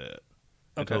want you to say it.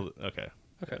 Okay. Okay.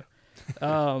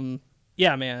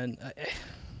 Yeah, man.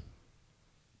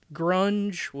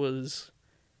 Grunge was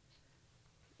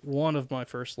one of my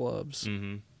first loves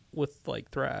with like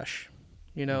thrash.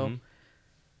 You know,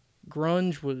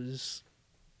 grunge was.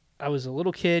 I was a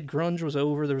little kid. Grunge was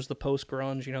over. There was the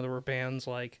post-grunge. You know, there were bands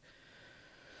like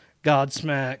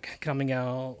Godsmack coming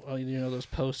out. You know, those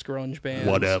post-grunge bands.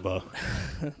 Whatever.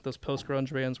 Those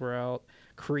post-grunge bands were out.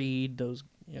 Creed, those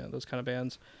kind of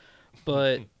bands.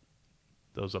 But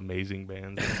Those amazing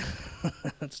bands.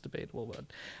 that's debatable,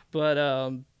 but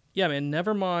yeah, man,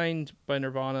 Nevermind by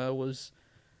Nirvana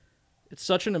it's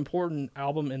such an important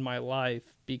album in my life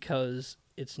because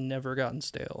it's never gotten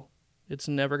stale. It's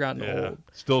never gotten old.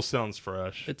 Still sounds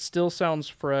fresh. It still sounds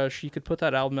fresh. You could put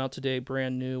that album out today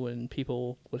brand new and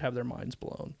people would have their minds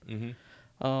blown.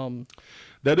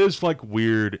 That is like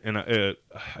weird, and I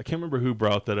can't remember who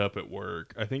brought that up at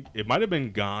work. I think it might have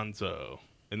been Gonzo,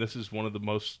 and this is one of the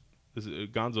most.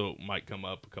 Gonzo might come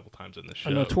up a couple times in the show.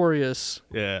 A notorious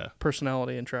Yeah,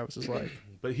 personality in Travis's life.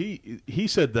 but he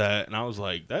said that, and I was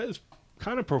like, that is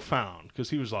kind of profound, because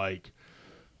he was like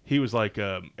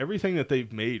everything that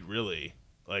they've made really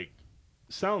like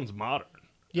sounds modern.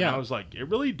 Yeah, and I was like, it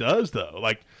really does though.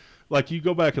 Like you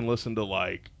go back and listen to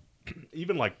like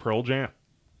even like Pearl Jam.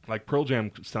 Like Pearl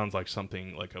Jam sounds like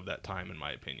something like of that time in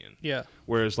my opinion. Yeah.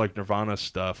 Whereas like Nirvana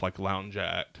stuff like Lounge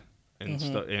Act and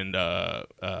stuff and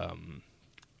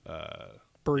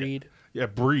Breed. Yeah,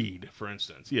 Breed, for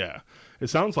instance. Yeah.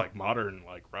 It sounds like modern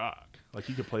like rock. Like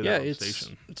you could play that on the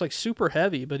station. It's like super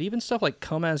heavy, but even stuff like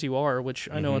Come As You Are, which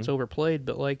I know it's overplayed,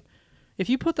 but like if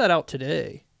you put that out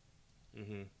today,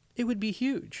 it would be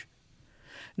huge.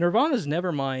 Nirvana's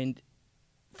Nevermind,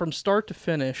 from start to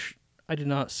finish, I did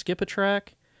not skip a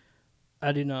track.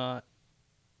 I do not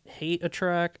hate a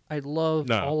track. I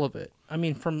love all of it. I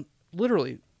mean, from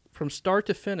start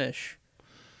to finish,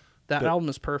 that album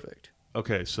is perfect.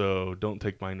 Okay, so don't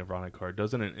take my Nirvana card.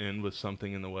 Doesn't it end with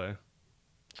Something in the Way?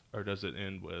 Or does it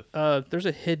end with... there's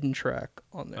a hidden track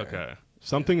on there. Okay.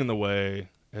 Something in the Way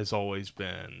has always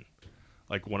been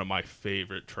like one of my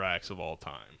favorite tracks of all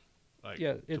time. Like,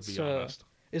 yeah, it's to be honest.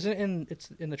 It's in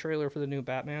the trailer for the new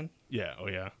Batman? Yeah, oh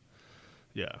yeah.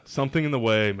 Yeah. Something in the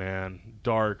Way, man.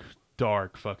 Dark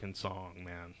fucking song,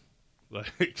 man.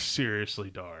 Like seriously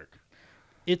dark.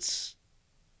 It's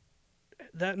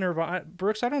that Nirvana.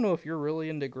 Brooks, I don't know if you're really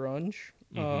into grunge,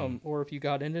 or if you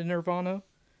got into Nirvana.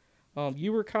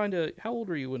 You were kind of, how old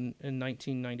were you in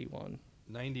 1991?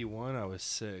 91, I was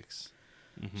 6.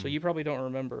 So you probably don't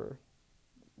remember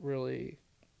really.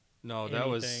 No, that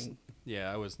was,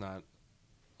 I was not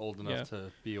old enough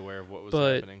to be aware of what was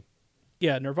happening.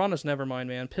 Yeah, Nirvana's Nevermind,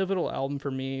 man. Pivotal album for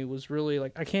me. Was really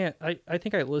like, I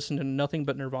think I listened to nothing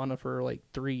but Nirvana for like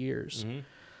 3 years.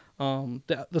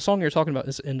 The song you're talking about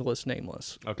is Endless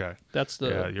Nameless. Okay. That's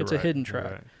it's a hidden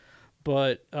track. Right.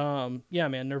 But yeah,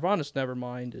 man, Nirvana's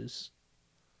Nevermind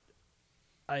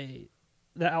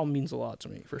that album means a lot to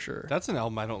me for sure. That's an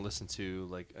album I don't listen to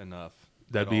like enough.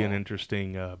 That'd be an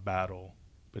interesting battle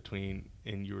between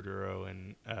In Utero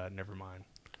and Nevermind.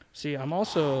 See, I'm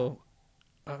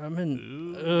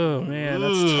in. Oh man,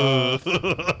 that's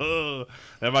tough.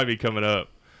 That might be coming up.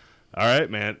 All right,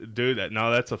 man, dude.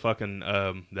 That's a fucking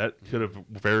that could have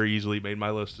very easily made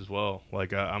my list as well.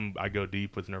 Like I go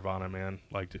deep with Nirvana, man.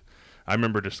 Like I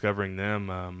remember discovering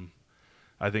them.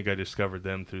 I think I discovered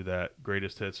them through that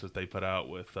greatest hits that they put out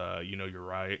with You Know You're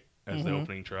Right as the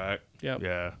opening track. Yep.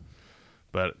 Yeah.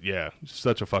 But yeah,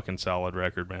 such a fucking solid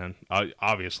record, man.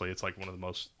 Obviously, it's like one of the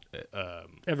most.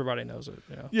 Everybody knows it.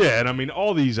 Yeah. Yeah, and I mean,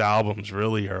 all these albums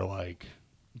really are like.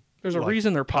 There's a like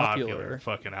reason they're popular.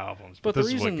 fucking albums, But but the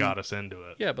this is what reason- got us into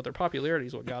it. Yeah, but their popularity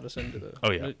is what got us into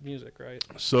the music, right?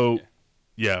 So,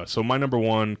 so my number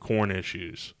one, Korn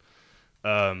Issues.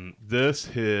 This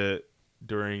hit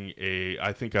during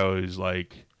I think I was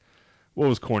like, what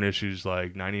was Korn Issues,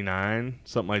 like 99,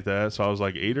 something like that. So I was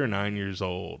like 8 or 9 years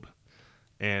old.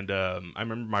 And I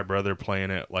remember my brother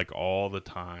playing it like all the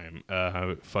time.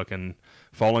 Fucking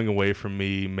Falling Away From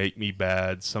Me, Make Me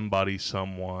Bad, Somebody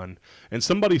Someone. And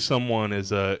Somebody Someone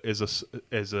is a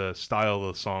style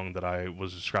of the song that I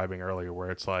was describing earlier,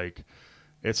 where it's like,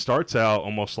 it starts out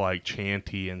almost like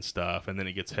chanty and stuff, and then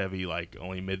it gets heavy like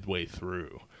only midway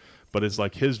through. But it's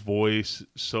like his voice,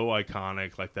 so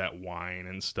iconic, like that whine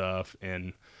and stuff.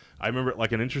 And I remember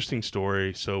like an interesting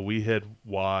story. So we had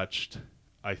watched,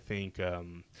 I think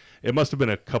it must have been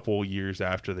a couple years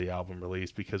after the album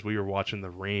released, because we were watching The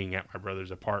Ring at my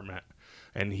brother's apartment,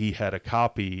 and he had a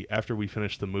copy after we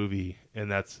finished the movie.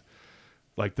 And that's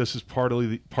like, this is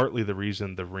partly the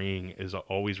reason The Ring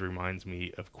always reminds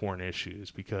me of Korn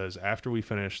Issues, because after we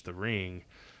finished The Ring,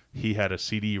 he had a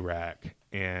CD rack,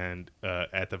 and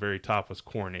at the very top was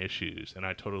Korn Issues, and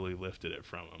I totally lifted it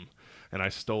from him, and I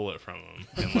stole it from him,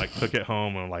 and like took it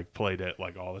home and like played it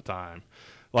like all the time.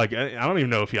 Like, I don't even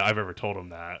know if I've ever told him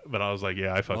that, but I was like,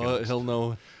 yeah, I fucking... Well, he'll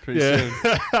know pretty soon.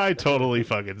 I totally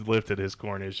fucking lifted his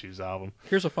Korn Issues album.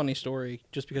 Here's a funny story,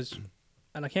 just because,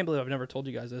 and I can't believe I've never told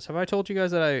you guys this. Have I told you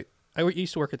guys that I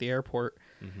used to work at the airport,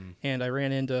 and I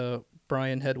ran into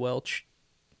Brian Head Welch?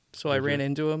 So I ran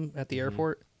into him at the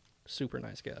airport. Super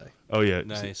nice guy. Oh yeah,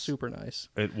 Nice. Super nice.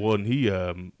 And he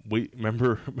we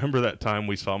remember that time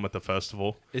we saw him at the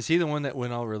festival. Is he the one that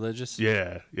went all religious?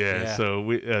 Yeah. So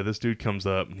this dude comes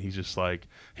up and he's just like,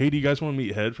 "Hey, do you guys want to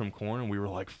meet Head from Korn?" And we were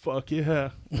like, "Fuck yeah!"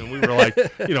 And we were like,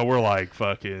 we're like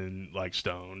fucking like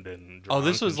stoned and drunk. Oh,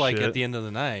 this was and like shit. at the end of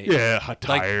the night. Yeah,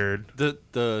 tired.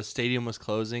 The stadium was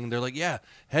closing. They're like, yeah,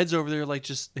 Head's over there, like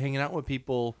just hanging out with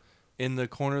people in the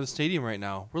corner of the stadium right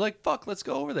now. We're like, fuck, let's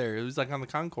go over there. It was like on the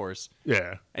concourse.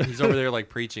 Yeah, and he's over there like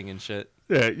preaching and shit.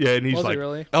 Yeah, and he's Was like, he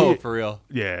really? Oh, for real?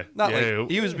 Yeah, Not yeah. like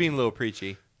he was being a little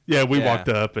preachy. Yeah, we Yeah. walked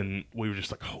up and we were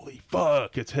just like, "Holy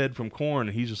fuck, it's Head from Korn!"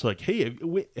 And he's just like, "Hey,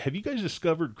 have you guys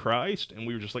discovered Christ?" And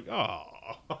we were just like, "Oh."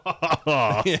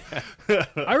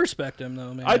 I respect him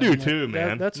though, man. I do Like, too,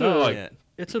 man. That's No, a like- Yeah.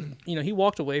 it's a he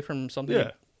walked away from something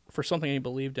Yeah. for something he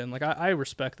believed in. Like I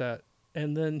respect that.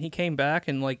 And then he came back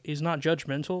and like he's not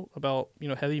judgmental about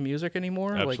heavy music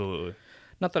anymore. Like Absolutely.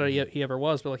 not that he ever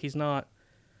was, but like he's not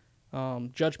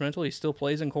judgmental. He still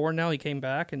plays in Korn now. He came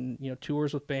back and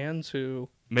tours with bands who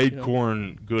Made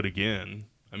Korn good again.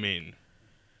 I mean,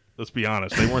 let's be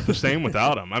honest, they weren't the same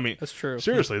without him. I mean, That's true.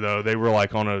 Seriously though, they were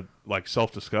like on a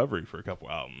self-discovery for a couple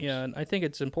albums. Yeah, and I think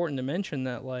it's important to mention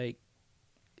that like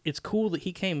it's cool that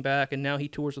he came back and now he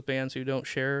tours with bands who don't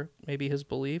share maybe his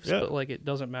beliefs, Yeah. but like it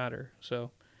doesn't matter. So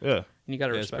Yeah. and you got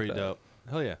to Yeah, it's respect pretty that. dope.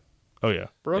 Hell yeah. Oh yeah.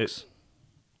 Brooks,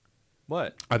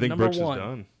 What? I think Number Brooks one. is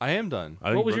done. I am done. I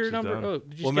think what was Brooks your is number? done. Oh, did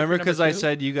you Well, skip remember your because number I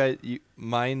two? said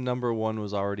my number one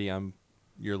was already on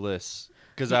your list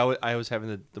because I was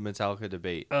having the Metallica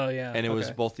debate. Oh yeah, And it was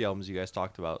okay. both the albums you guys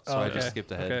talked about, so Oh, I okay. just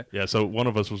skipped ahead. Okay. Yeah, so one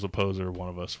of us was a poser, one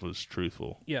of us was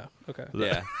truthful. Yeah. Okay.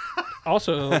 Yeah.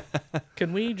 Also,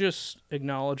 can we just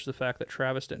acknowledge the fact that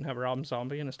Travis didn't have Rob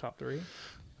Zombie in his top 3?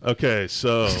 Okay,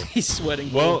 so He's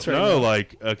sweating. well, bullets right no, now.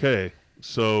 like okay.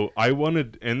 So I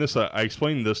wanted, and this I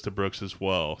explained this to Brooks as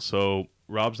well. So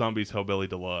Rob Zombie's Hellbilly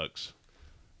Deluxe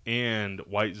and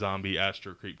White Zombie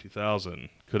Astro Creep 2000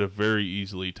 could have very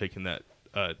easily taken that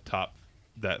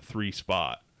that 3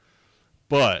 spot,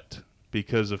 but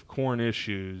because of Korn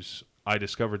Issues, I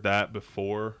discovered that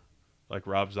before, like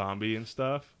Rob Zombie and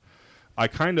stuff. I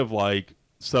kind of like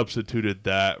substituted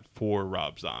that for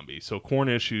Rob Zombie. So Korn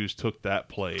Issues took that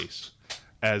place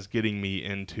as getting me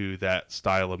into that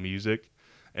style of music.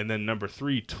 And then number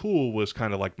 3, Tool, was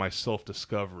kind of like my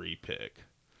self-discovery pick.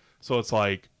 So it's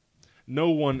like no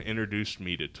one introduced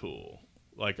me to Tool.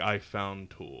 Like I found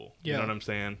Tool. You Yeah. know what I'm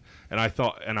saying? And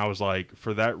I was like,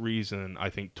 for that reason, I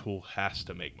think Tool has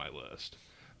to make my list,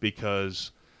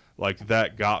 because like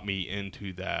that got me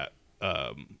into that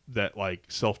that like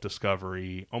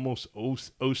self-discovery, almost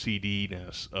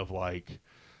OCD-ness of like,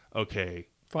 okay,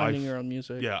 finding your own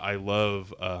music. yeah, I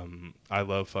love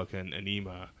fucking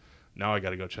Anima. Now I got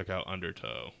to go check out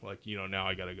Undertow. Like, now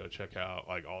I got to go check out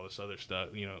like all this other stuff,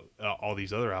 all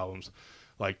these other albums.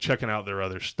 like checking out their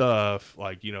other stuff,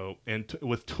 like, you know, and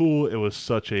with Tool, it was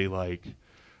such a like,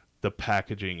 the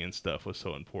packaging and stuff was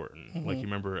so important. Like you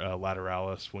remember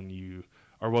Lateralis when you,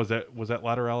 or was that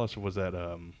Lateralis, or was that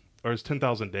or it's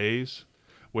 10,000 Days,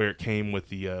 where it came with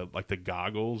the like the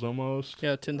goggles almost.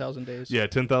 Yeah, 10,000 Days. Yeah,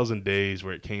 10,000 Days,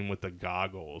 where it came with the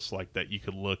goggles, like that you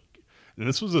could look. And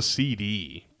this was a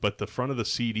CD, but the front of the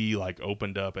CD like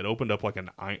opened up. It opened up like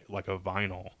a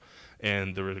vinyl,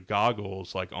 and there were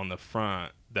goggles like on the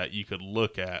front that you could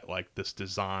look at like this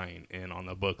design and on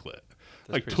the booklet.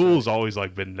 That's like pretty Tool's sick. always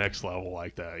like been next level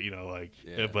like that, you know, like.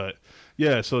 Yeah. But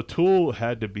yeah, so Tool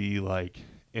had to be like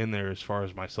in there as far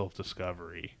as my self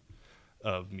discovery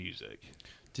of music.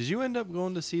 Did you end up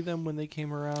going to see them when they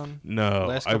came around? No,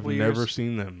 Last I've couple never years?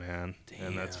 seen them, man,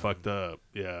 and that's Damn. fucked up.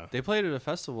 Yeah. They played at a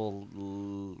festival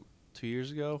 2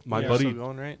 years ago. My They're buddy- still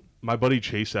going, right? My buddy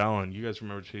Chase Allen, you guys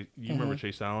remember Chase? You remember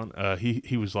Chase Allen?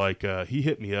 He was like, he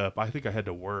hit me up. I think I had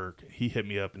to work. He hit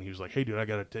me up and he was like, "Hey, dude, I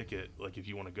got a ticket. Like, if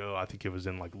you want to go." I think it was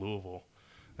in like Louisville,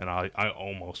 and I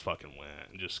almost fucking went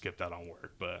and just skipped out on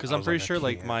work. But Because I I'm was pretty I sure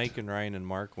like can't. Mike and Ryan and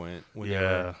Mark went when they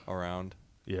Yeah. were around.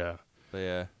 Yeah. But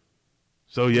yeah.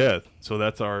 So yeah. So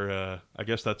that's our. I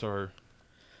guess that's our.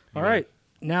 All right.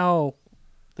 Now,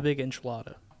 the big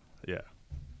enchilada. Yeah.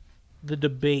 The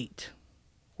debate.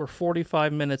 We're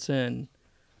 45 minutes in.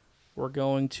 We're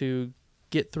going to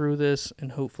get through this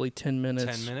in hopefully 10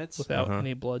 minutes. 10 minutes? Without Uh-huh.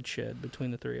 any bloodshed between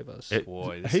the three of us.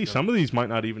 Boy, this Hey, is some of these might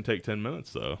not even take 10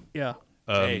 minutes though. Yeah.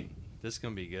 Hey, this is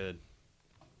gonna be good.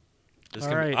 This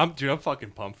All gonna be, right. I'm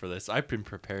fucking pumped for this. I've been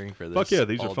preparing for this. Fuck yeah,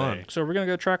 these all are fun. day. So we're going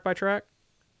to go track by track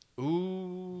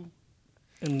Ooh,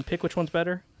 and pick which one's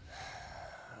better?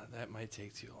 that might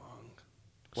take too long.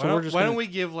 So Why, we're don't, just why gonna- don't we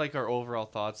give like our overall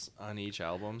thoughts on each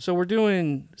album? So we're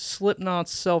doing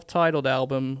Slipknot's self-titled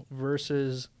album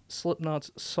versus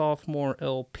Slipknot's sophomore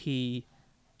LP,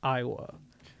 Iowa.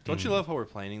 Don't you love how we're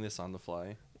planning this on the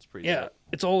fly? It's pretty. Yeah, dope.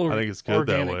 it's all I think it's good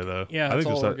organic. that way though. Yeah, I it's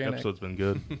think all this organic. episode's been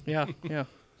good. Yeah, yeah.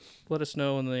 Let us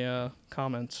know in the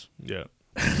comments, Yeah.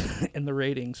 in the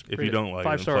ratings. If Rate you it. don't like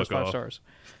 5 it, stars, fuck 5 off. stars.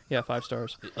 Yeah, 5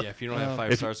 stars. Yeah, if you don't have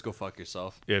 5 If- stars, go fuck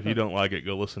yourself. Yeah, if you don't like it,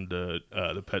 go listen to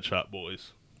the Pet Shop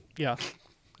Boys. Yeah.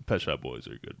 The Pet Shop Boys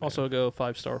are good. Man. Also go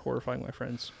 5-star horrifying my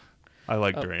friends. I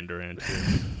like Duran Duran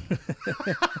too.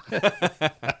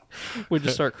 We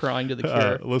just start crying to the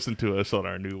Cure. Listen to us on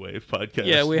our New Wave podcast.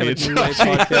 Yeah, we have Me a and new wave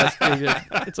Josh. podcast.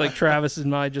 Dude. It's like Travis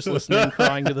and I just listening and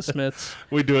crying to the Smiths.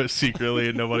 We do it secretly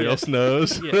and nobody else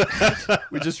knows. Yeah.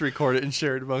 We just record it and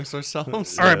share it amongst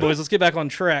ourselves. All right, boys, let's get back on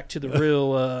track to the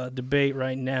real debate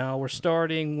right now. We're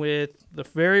starting with the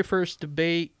very first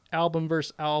debate, album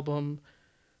versus album,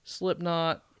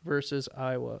 Slipknot versus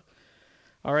Iowa.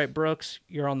 All right, Brooks,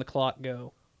 you're on the clock.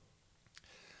 Go.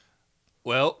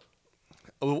 Well,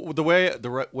 the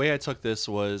way I took this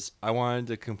was I wanted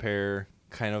to compare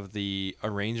kind of the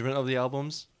arrangement of the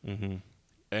albums,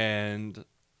 and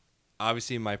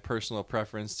obviously my personal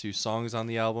preference to songs on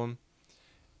the album,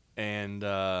 and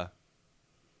yeah,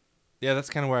 that's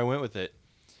kind of where I went with it.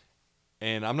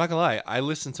 And I'm not gonna lie, I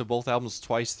listened to both albums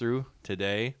twice through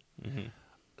today.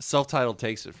 Self-titled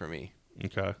takes it for me.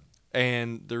 Okay.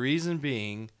 And the reason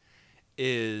being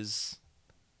is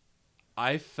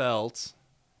I felt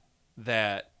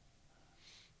that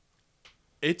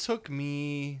it took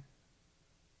me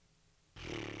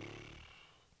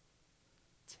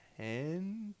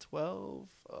 10, 12.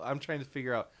 I'm trying to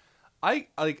figure out. I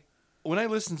like when I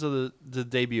listen to the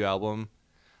debut album,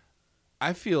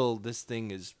 I feel this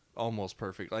thing is almost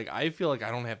perfect. Like I feel like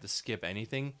I don't have to skip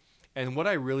anything. And what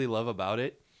I really love about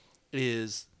it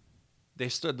is they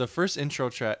start the first intro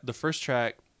track, the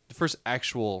first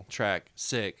actual track,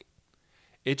 Sick.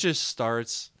 It just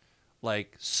starts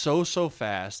like so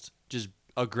fast, just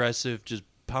aggressive, just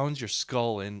pounds your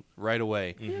skull in right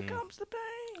away. Here comes the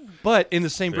pain. But in the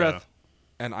same Yeah. breath,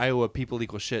 and Iowa People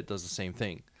Equal Shit does the same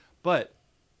thing. But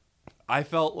I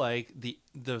felt like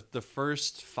the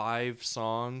first 5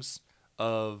 songs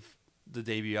of the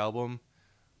debut album,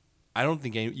 I don't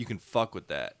think you can fuck with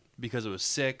that because it was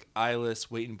Sick,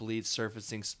 Eyeless, Wait and Bleed,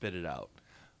 Surfacing, Spit It Out.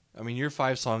 I mean, you're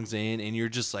 5 songs in and you're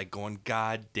just like going,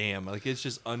 God damn, like it's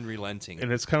just unrelenting.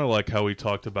 And it's kind of like how we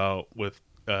talked about with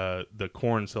the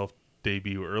Korn self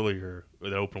debut earlier. They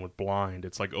open with Blind.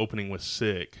 It's like opening with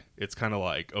Sick. It's kind of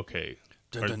like, okay,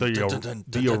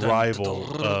 the arrival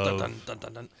of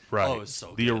right, Oh, it's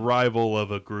so the good. arrival of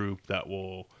a group that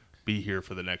will be here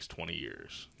for the next 20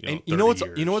 years. And 30 you know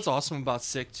years. what's awesome about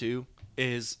Sick too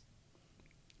is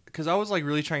because I was like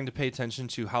really trying to pay attention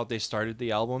to how they started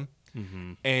the album,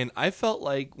 and I felt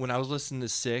like when I was listening to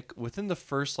Sick, within the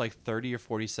first like 30 or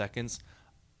 40 seconds,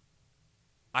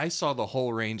 I saw the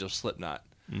whole range of Slipknot.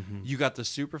 You got the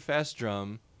super fast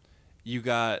drum. You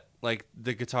got like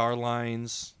the guitar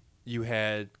lines. You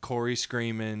had Corey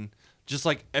screaming. Just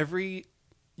like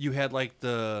you had like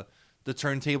the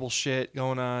turntable shit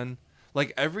going on.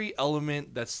 Like every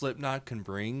element that Slipknot can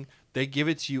bring, they give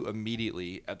it to you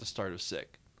immediately at the start of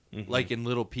Sick. Like in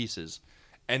little pieces.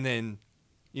 And then,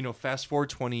 fast forward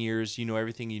 20 years, you know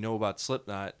everything you know about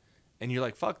Slipknot, and you're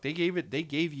like, fuck, they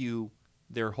gave you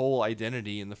their whole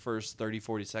identity in the first 30,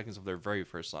 40 seconds of their very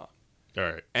first song. All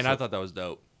right. And I thought that was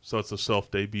dope. So it's a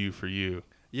self-debut for you.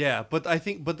 Yeah, but I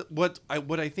think what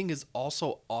I think is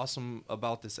also awesome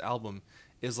about this album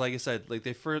is, like I said, like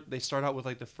they start out with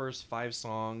like the first 5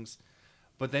 songs,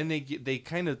 but then they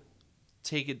kind of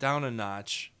take it down a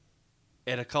notch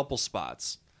at a couple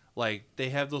spots. Like they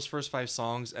have those first 5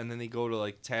 songs, and then they go to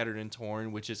like Tattered and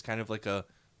Torn, which is kind of like a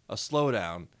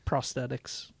slowdown.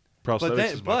 Prosthetics.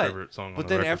 Prosthetics is my favorite song. But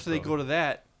then after they go to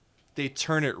that, they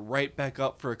turn it right back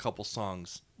up for a couple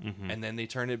songs, and then they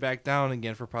turn it back down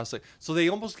again for Prosthetics. So they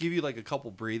almost give you like a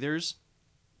couple breathers,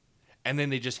 and then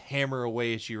they just hammer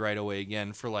away at you right away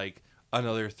again for like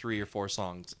another 3 or 4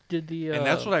 songs. And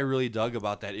that's what I really dug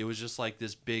about that. It was just like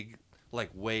this big like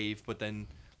wave, but then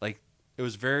like it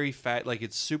was very fat, like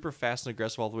it's super fast and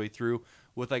aggressive all the way through,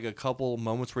 with like a couple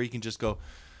moments where you can just go,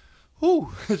 whoo,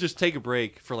 just take a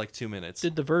break for like 2 minutes.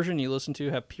 Did the version you listened to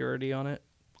have Purity on it?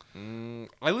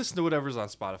 I listen to whatever's on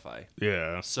Spotify.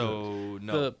 Yeah. So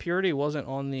no. The Purity wasn't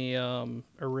on the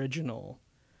original,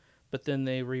 but then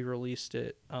they re-released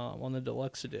it on the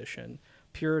deluxe edition.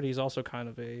 Purity is also kind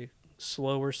of a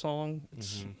slower song.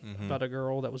 It's about a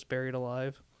girl that was buried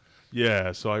alive.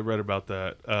 Yeah, so I read about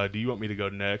that. Do you want me to go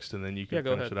next, and then you can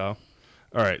finish it out?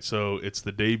 All right, so it's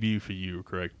the debut for you,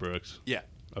 correct, Brooks? Yeah.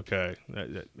 Okay.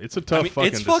 It's a tough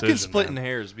fucking decision. It's fucking splitting man.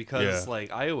 hairs because,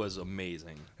 like, Iowa's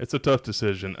amazing. It's a tough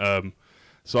decision.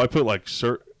 So I put, like,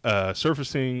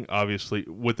 Surfacing, obviously,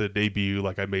 with the debut,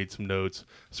 like, I made some notes.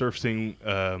 Surfacing,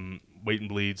 Wait and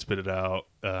Bleed, Spit It Out,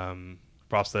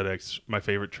 Prosthetics, my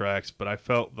favorite tracks. But I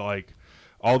felt like,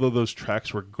 although those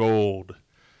tracks were gold,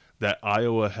 that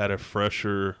Iowa had a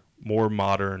fresher, more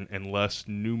modern, and less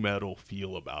nu metal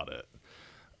feel about it.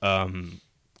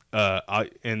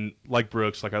 And like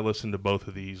Brooks, like I listened to both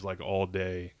of these like all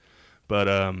day, but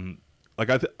like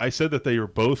I said that they were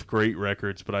both great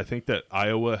records, but I think that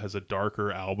Iowa has a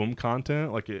darker album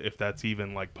content, like if that's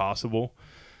even like possible,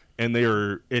 and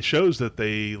it shows that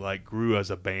they like grew as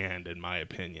a band, in my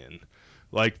opinion.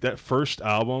 Like that first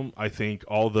album, I think,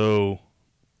 although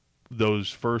those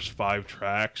first 5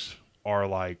 tracks are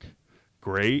like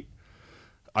great,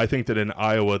 I think that in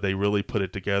Iowa they really put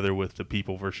it together with the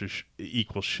People versus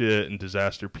Equal Shit and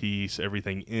Disaster Peace,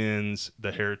 Everything Ends,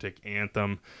 the Heretic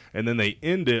Anthem, and then they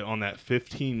end it on that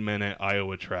 15-minute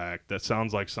Iowa track that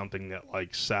sounds like something that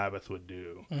like Sabbath would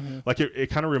do. Like it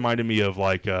kind of reminded me of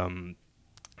like and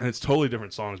it's totally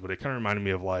different songs, but it kind of reminded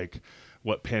me of like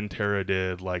what Pantera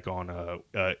did, like on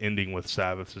ending with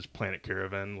Sabbath's Planet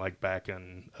Caravan, like back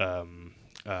in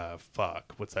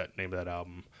what's that name of that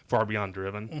album? Far Beyond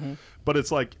Driven. But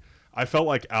it's like I feel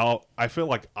like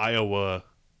Iowa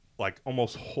like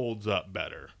almost holds up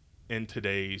better in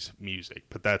today's music,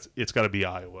 but it's got to be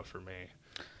Iowa for me.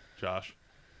 Josh.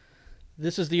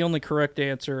 This is the only correct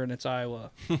answer, and it's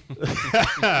Iowa.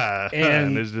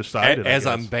 And it's decided as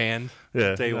I'm banned.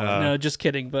 Yeah. Day one. No, just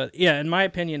kidding. But yeah, in my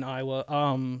opinion, Iowa.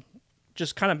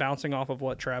 Just kind of bouncing off of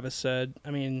what Travis said.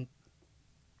 I mean,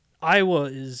 Iowa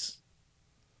is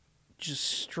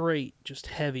just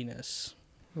heaviness,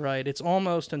 right? It's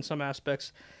almost in some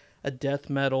aspects a death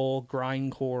metal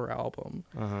grindcore album.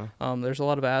 There's a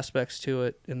lot of aspects to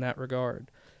it in that regard.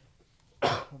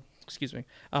 Excuse me.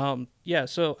 Yeah,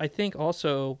 so I think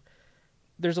also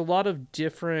there's a lot of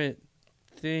different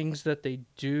things that they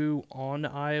do on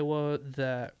Iowa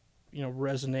that,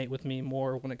 resonate with me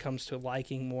more when it comes to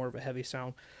liking more of a heavy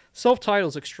sound. Self-Titled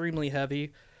is extremely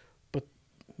heavy, but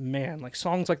man, like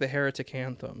songs like the Heretic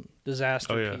Anthem,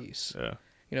 Disaster Peace,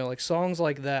 like songs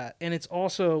like that. And it's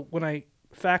also, when I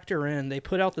factor in, they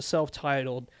put out the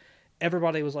Self-Titled,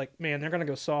 everybody was like, man, they're going to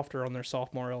go softer on their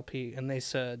sophomore LP. And they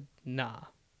said, nah.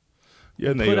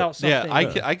 Yeah, put out something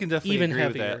I can definitely even agree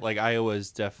heavier. with that. Like Iowa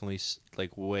is definitely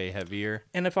like way heavier.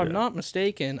 And if I'm not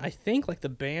mistaken, I think like the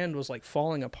band was like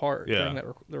falling apart during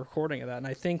the recording of that. And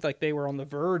I think like they were on the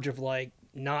verge of like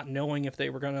not knowing if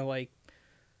they were going to like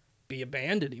be a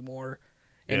band anymore.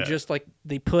 And just like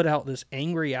they put out this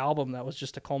angry album that was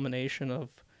just a culmination of,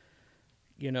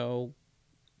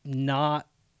 not.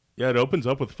 Yeah, it opens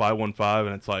up with 515,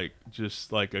 and it's like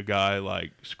just like a guy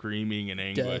like screaming in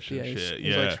anguish and shit.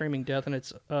 He's like screaming death, and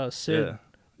it's Sid,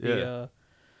 the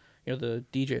the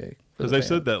DJ Because they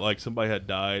said that like somebody had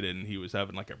died and he was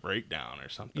having like a breakdown or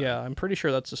something. Yeah, I'm pretty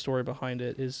sure that's the story behind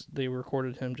it. Is they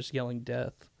recorded him just yelling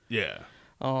death. Yeah.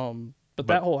 But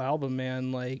that whole album,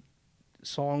 man, like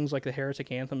songs like the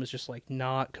Heretic Anthem is just like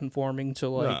not conforming to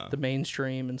like the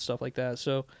mainstream and stuff like that.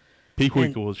 So Peak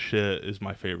Equals Shit is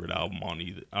my favorite album on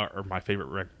either, or my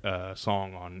favorite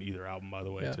song on either album, by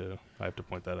the way, too. I have to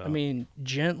point that out. I mean,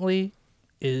 Gently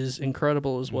is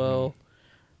incredible as well.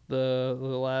 The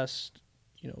last,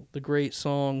 the great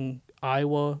song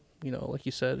Iowa, like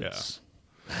you said,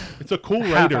 it's a cool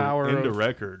writer in the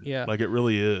record. Yeah. Like it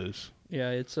really is. Yeah,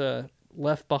 it's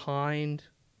Left Behind,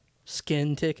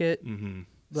 Skin Ticket. Mm-hmm.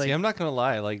 Like, see, I'm not gonna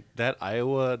lie, like that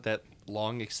Iowa, that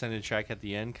long extended track at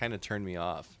the end kind of turned me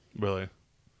off. Really?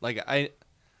 Like I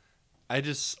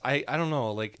don't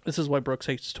know, like this is why Brooks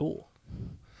hates Tool.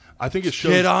 I think it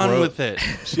shows get on growth. with it.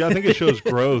 See, I think it shows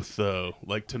growth though,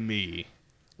 like to me.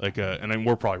 Like and then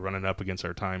we're probably running up against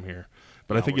our time here.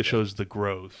 But I think it shows the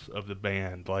growth of the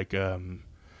band. Like and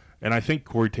I think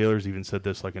Corey Taylor's even said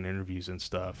this like in interviews and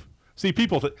stuff. See,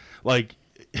 people like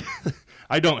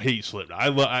I don't hate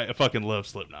Slipknot. I fucking love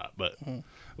Slipknot, but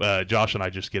Josh and I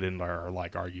just get into our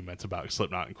like arguments about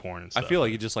Slipknot and Korn and stuff. I feel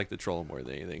like you just like to troll more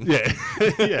than anything. Yeah,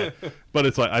 yeah. But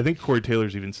it's like I think Corey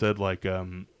Taylor's even said like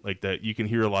that you can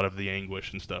hear a lot of the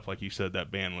anguish and stuff. Like you said,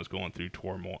 that band was going through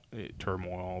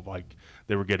turmoil. Like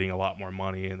they were getting a lot more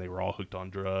money and they were all hooked on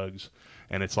drugs.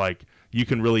 And it's like you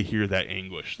can really hear that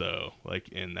anguish though, like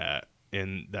in that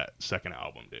second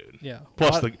album, dude. Yeah.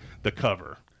 Plus the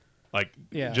cover. Like,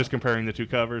 just comparing the two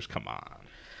covers, come on.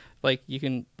 Like, you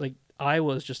can, like,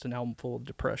 Iowa's just an album full of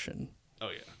depression. Oh,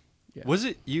 yeah. Was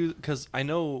it you, because I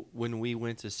know when we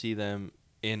went to see them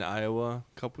in Iowa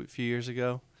a few years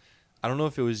ago, I don't know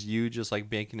if it was you just,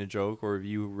 like, making a joke or if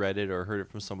you read it or heard it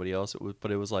from somebody else, but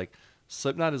it was like,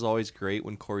 Slipknot is always great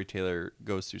when Corey Taylor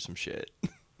goes through some shit.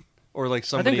 Or, like,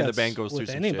 somebody in the band goes through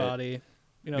some anybody.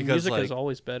 shit. Because, music is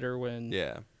always better when...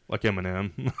 Yeah. Like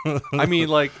Eminem. I mean,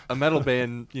 like, a metal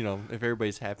band, if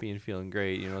everybody's happy and feeling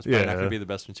great, it's probably not going to be the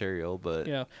best material, but...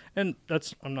 Yeah, and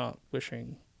I'm not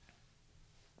wishing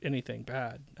anything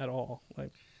bad at all.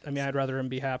 Like, I mean, I'd rather him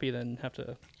be happy than have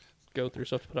to go through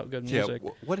stuff to put out good music.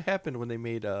 Yeah, what happened when they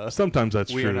made... Sometimes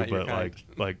that's true, but,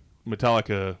 like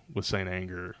Metallica with Saint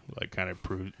Anger, like, kind of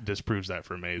disproves that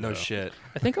for me, though. No shit.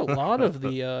 I think a lot of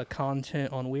the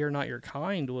content on We Are Not Your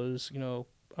Kind was,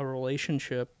 a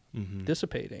relationship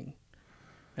dissipating.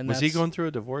 And was he going through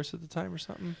a divorce at the time or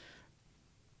something?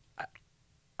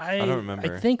 I don't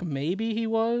remember. I think maybe he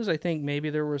was. I think maybe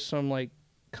there was some like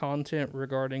content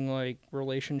regarding like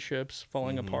relationships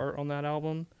falling apart on that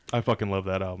album. I fucking love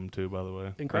that album too, by the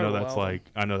way. Incredible. I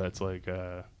know that's like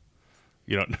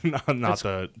not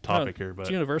the topic here, but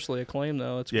it's universally acclaimed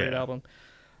though. It's a great album.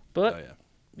 But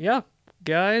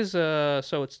guys, so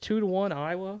it's 2-1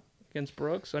 Iowa against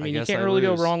Brooks. I mean, you can't really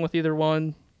go wrong with either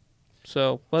one.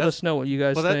 So let us know what you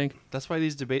guys think. That's why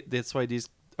these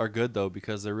are good though,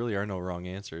 because there really are no wrong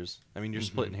answers. I mean, you're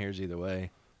splitting hairs either way.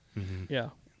 Yeah.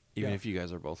 Even if you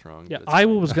guys are both wrong. Yeah,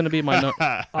 Iowa was going to be my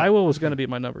Iowa was going to be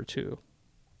my number 2.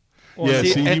 Well,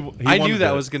 I knew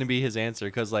that was going to be his answer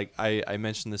because like I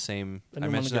mentioned the same. I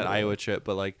mentioned that Iowa trip,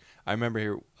 but like I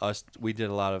remember we did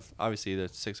a lot of obviously the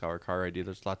 6-hour car ride.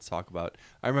 There's a lot to talk about.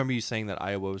 I remember you saying that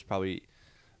Iowa was probably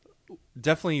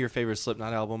definitely your favorite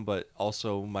Slipknot album, but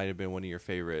also might have been one of your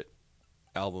favorite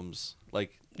albums,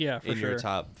 like in your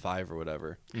top 5 or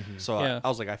whatever. So I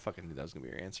was like, I fucking knew that was gonna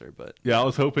be your answer, but I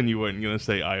was hoping you weren't gonna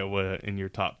say Iowa in your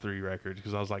top 3 records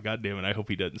because I was like, God damn it, I hope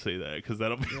he doesn't say that because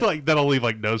that'll be that'll leave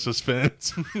like no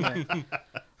suspense.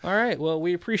 All right, well,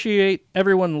 we appreciate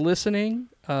everyone listening.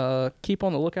 Keep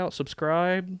on the lookout,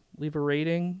 subscribe, leave a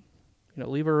rating,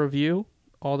 leave a review,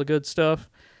 all the good stuff.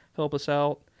 Help us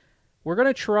out. We're going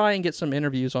to try and get some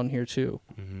interviews on here, too.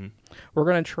 We're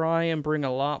going to try and bring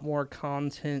a lot more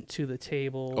content to the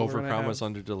table. Overpromise,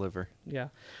 underdeliver. Yeah.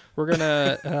 We're going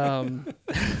to...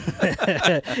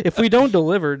 if we don't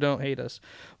deliver, don't hate us.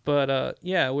 But,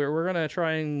 we're going to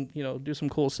try and, do some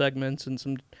cool segments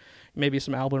and maybe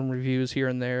some album reviews here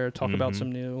and there, talk about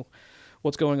some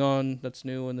what's going on that's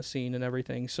new in the scene and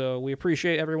everything. So we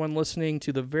appreciate everyone listening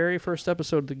to the very first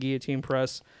episode of the Guillotine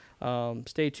Press.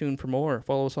 Stay tuned for more.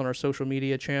 Follow us on our social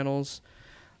media channels.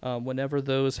 Whenever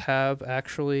those have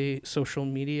actually social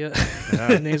media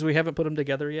names, we haven't put them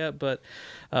together yet, but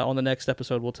on the next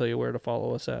episode, we'll tell you where to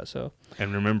follow us at. So,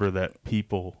 and remember that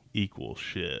people equal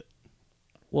shit.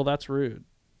 Well, that's rude.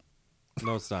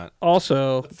 No, it's not.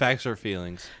 Also, facts or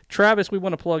feelings. Travis, we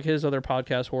want to plug his other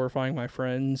podcast, Horrifying My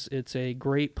Friends. It's a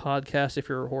great podcast if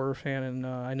you're a horror fan, and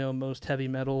I know most heavy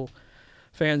metal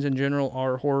fans in general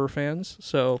are horror fans.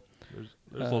 So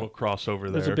There's a little crossover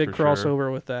there. There's a big for crossover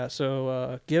sure. with that.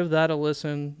 So give that a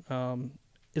listen.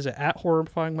 Is it at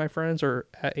Horrifying My Friends or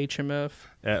at HMF?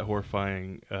 At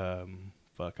Horrifying.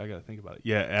 Fuck, I gotta think about it.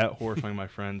 Yeah, at Horrifying My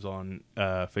Friends on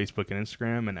Facebook and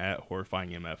Instagram, and at Horrifying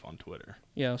MF on Twitter.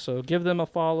 Yeah, so give them a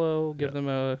follow, give them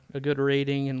a good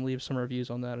rating, and leave some reviews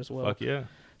on that as well. Fuck yeah.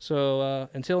 So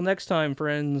until next time,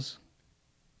 friends,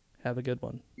 have a good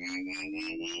one.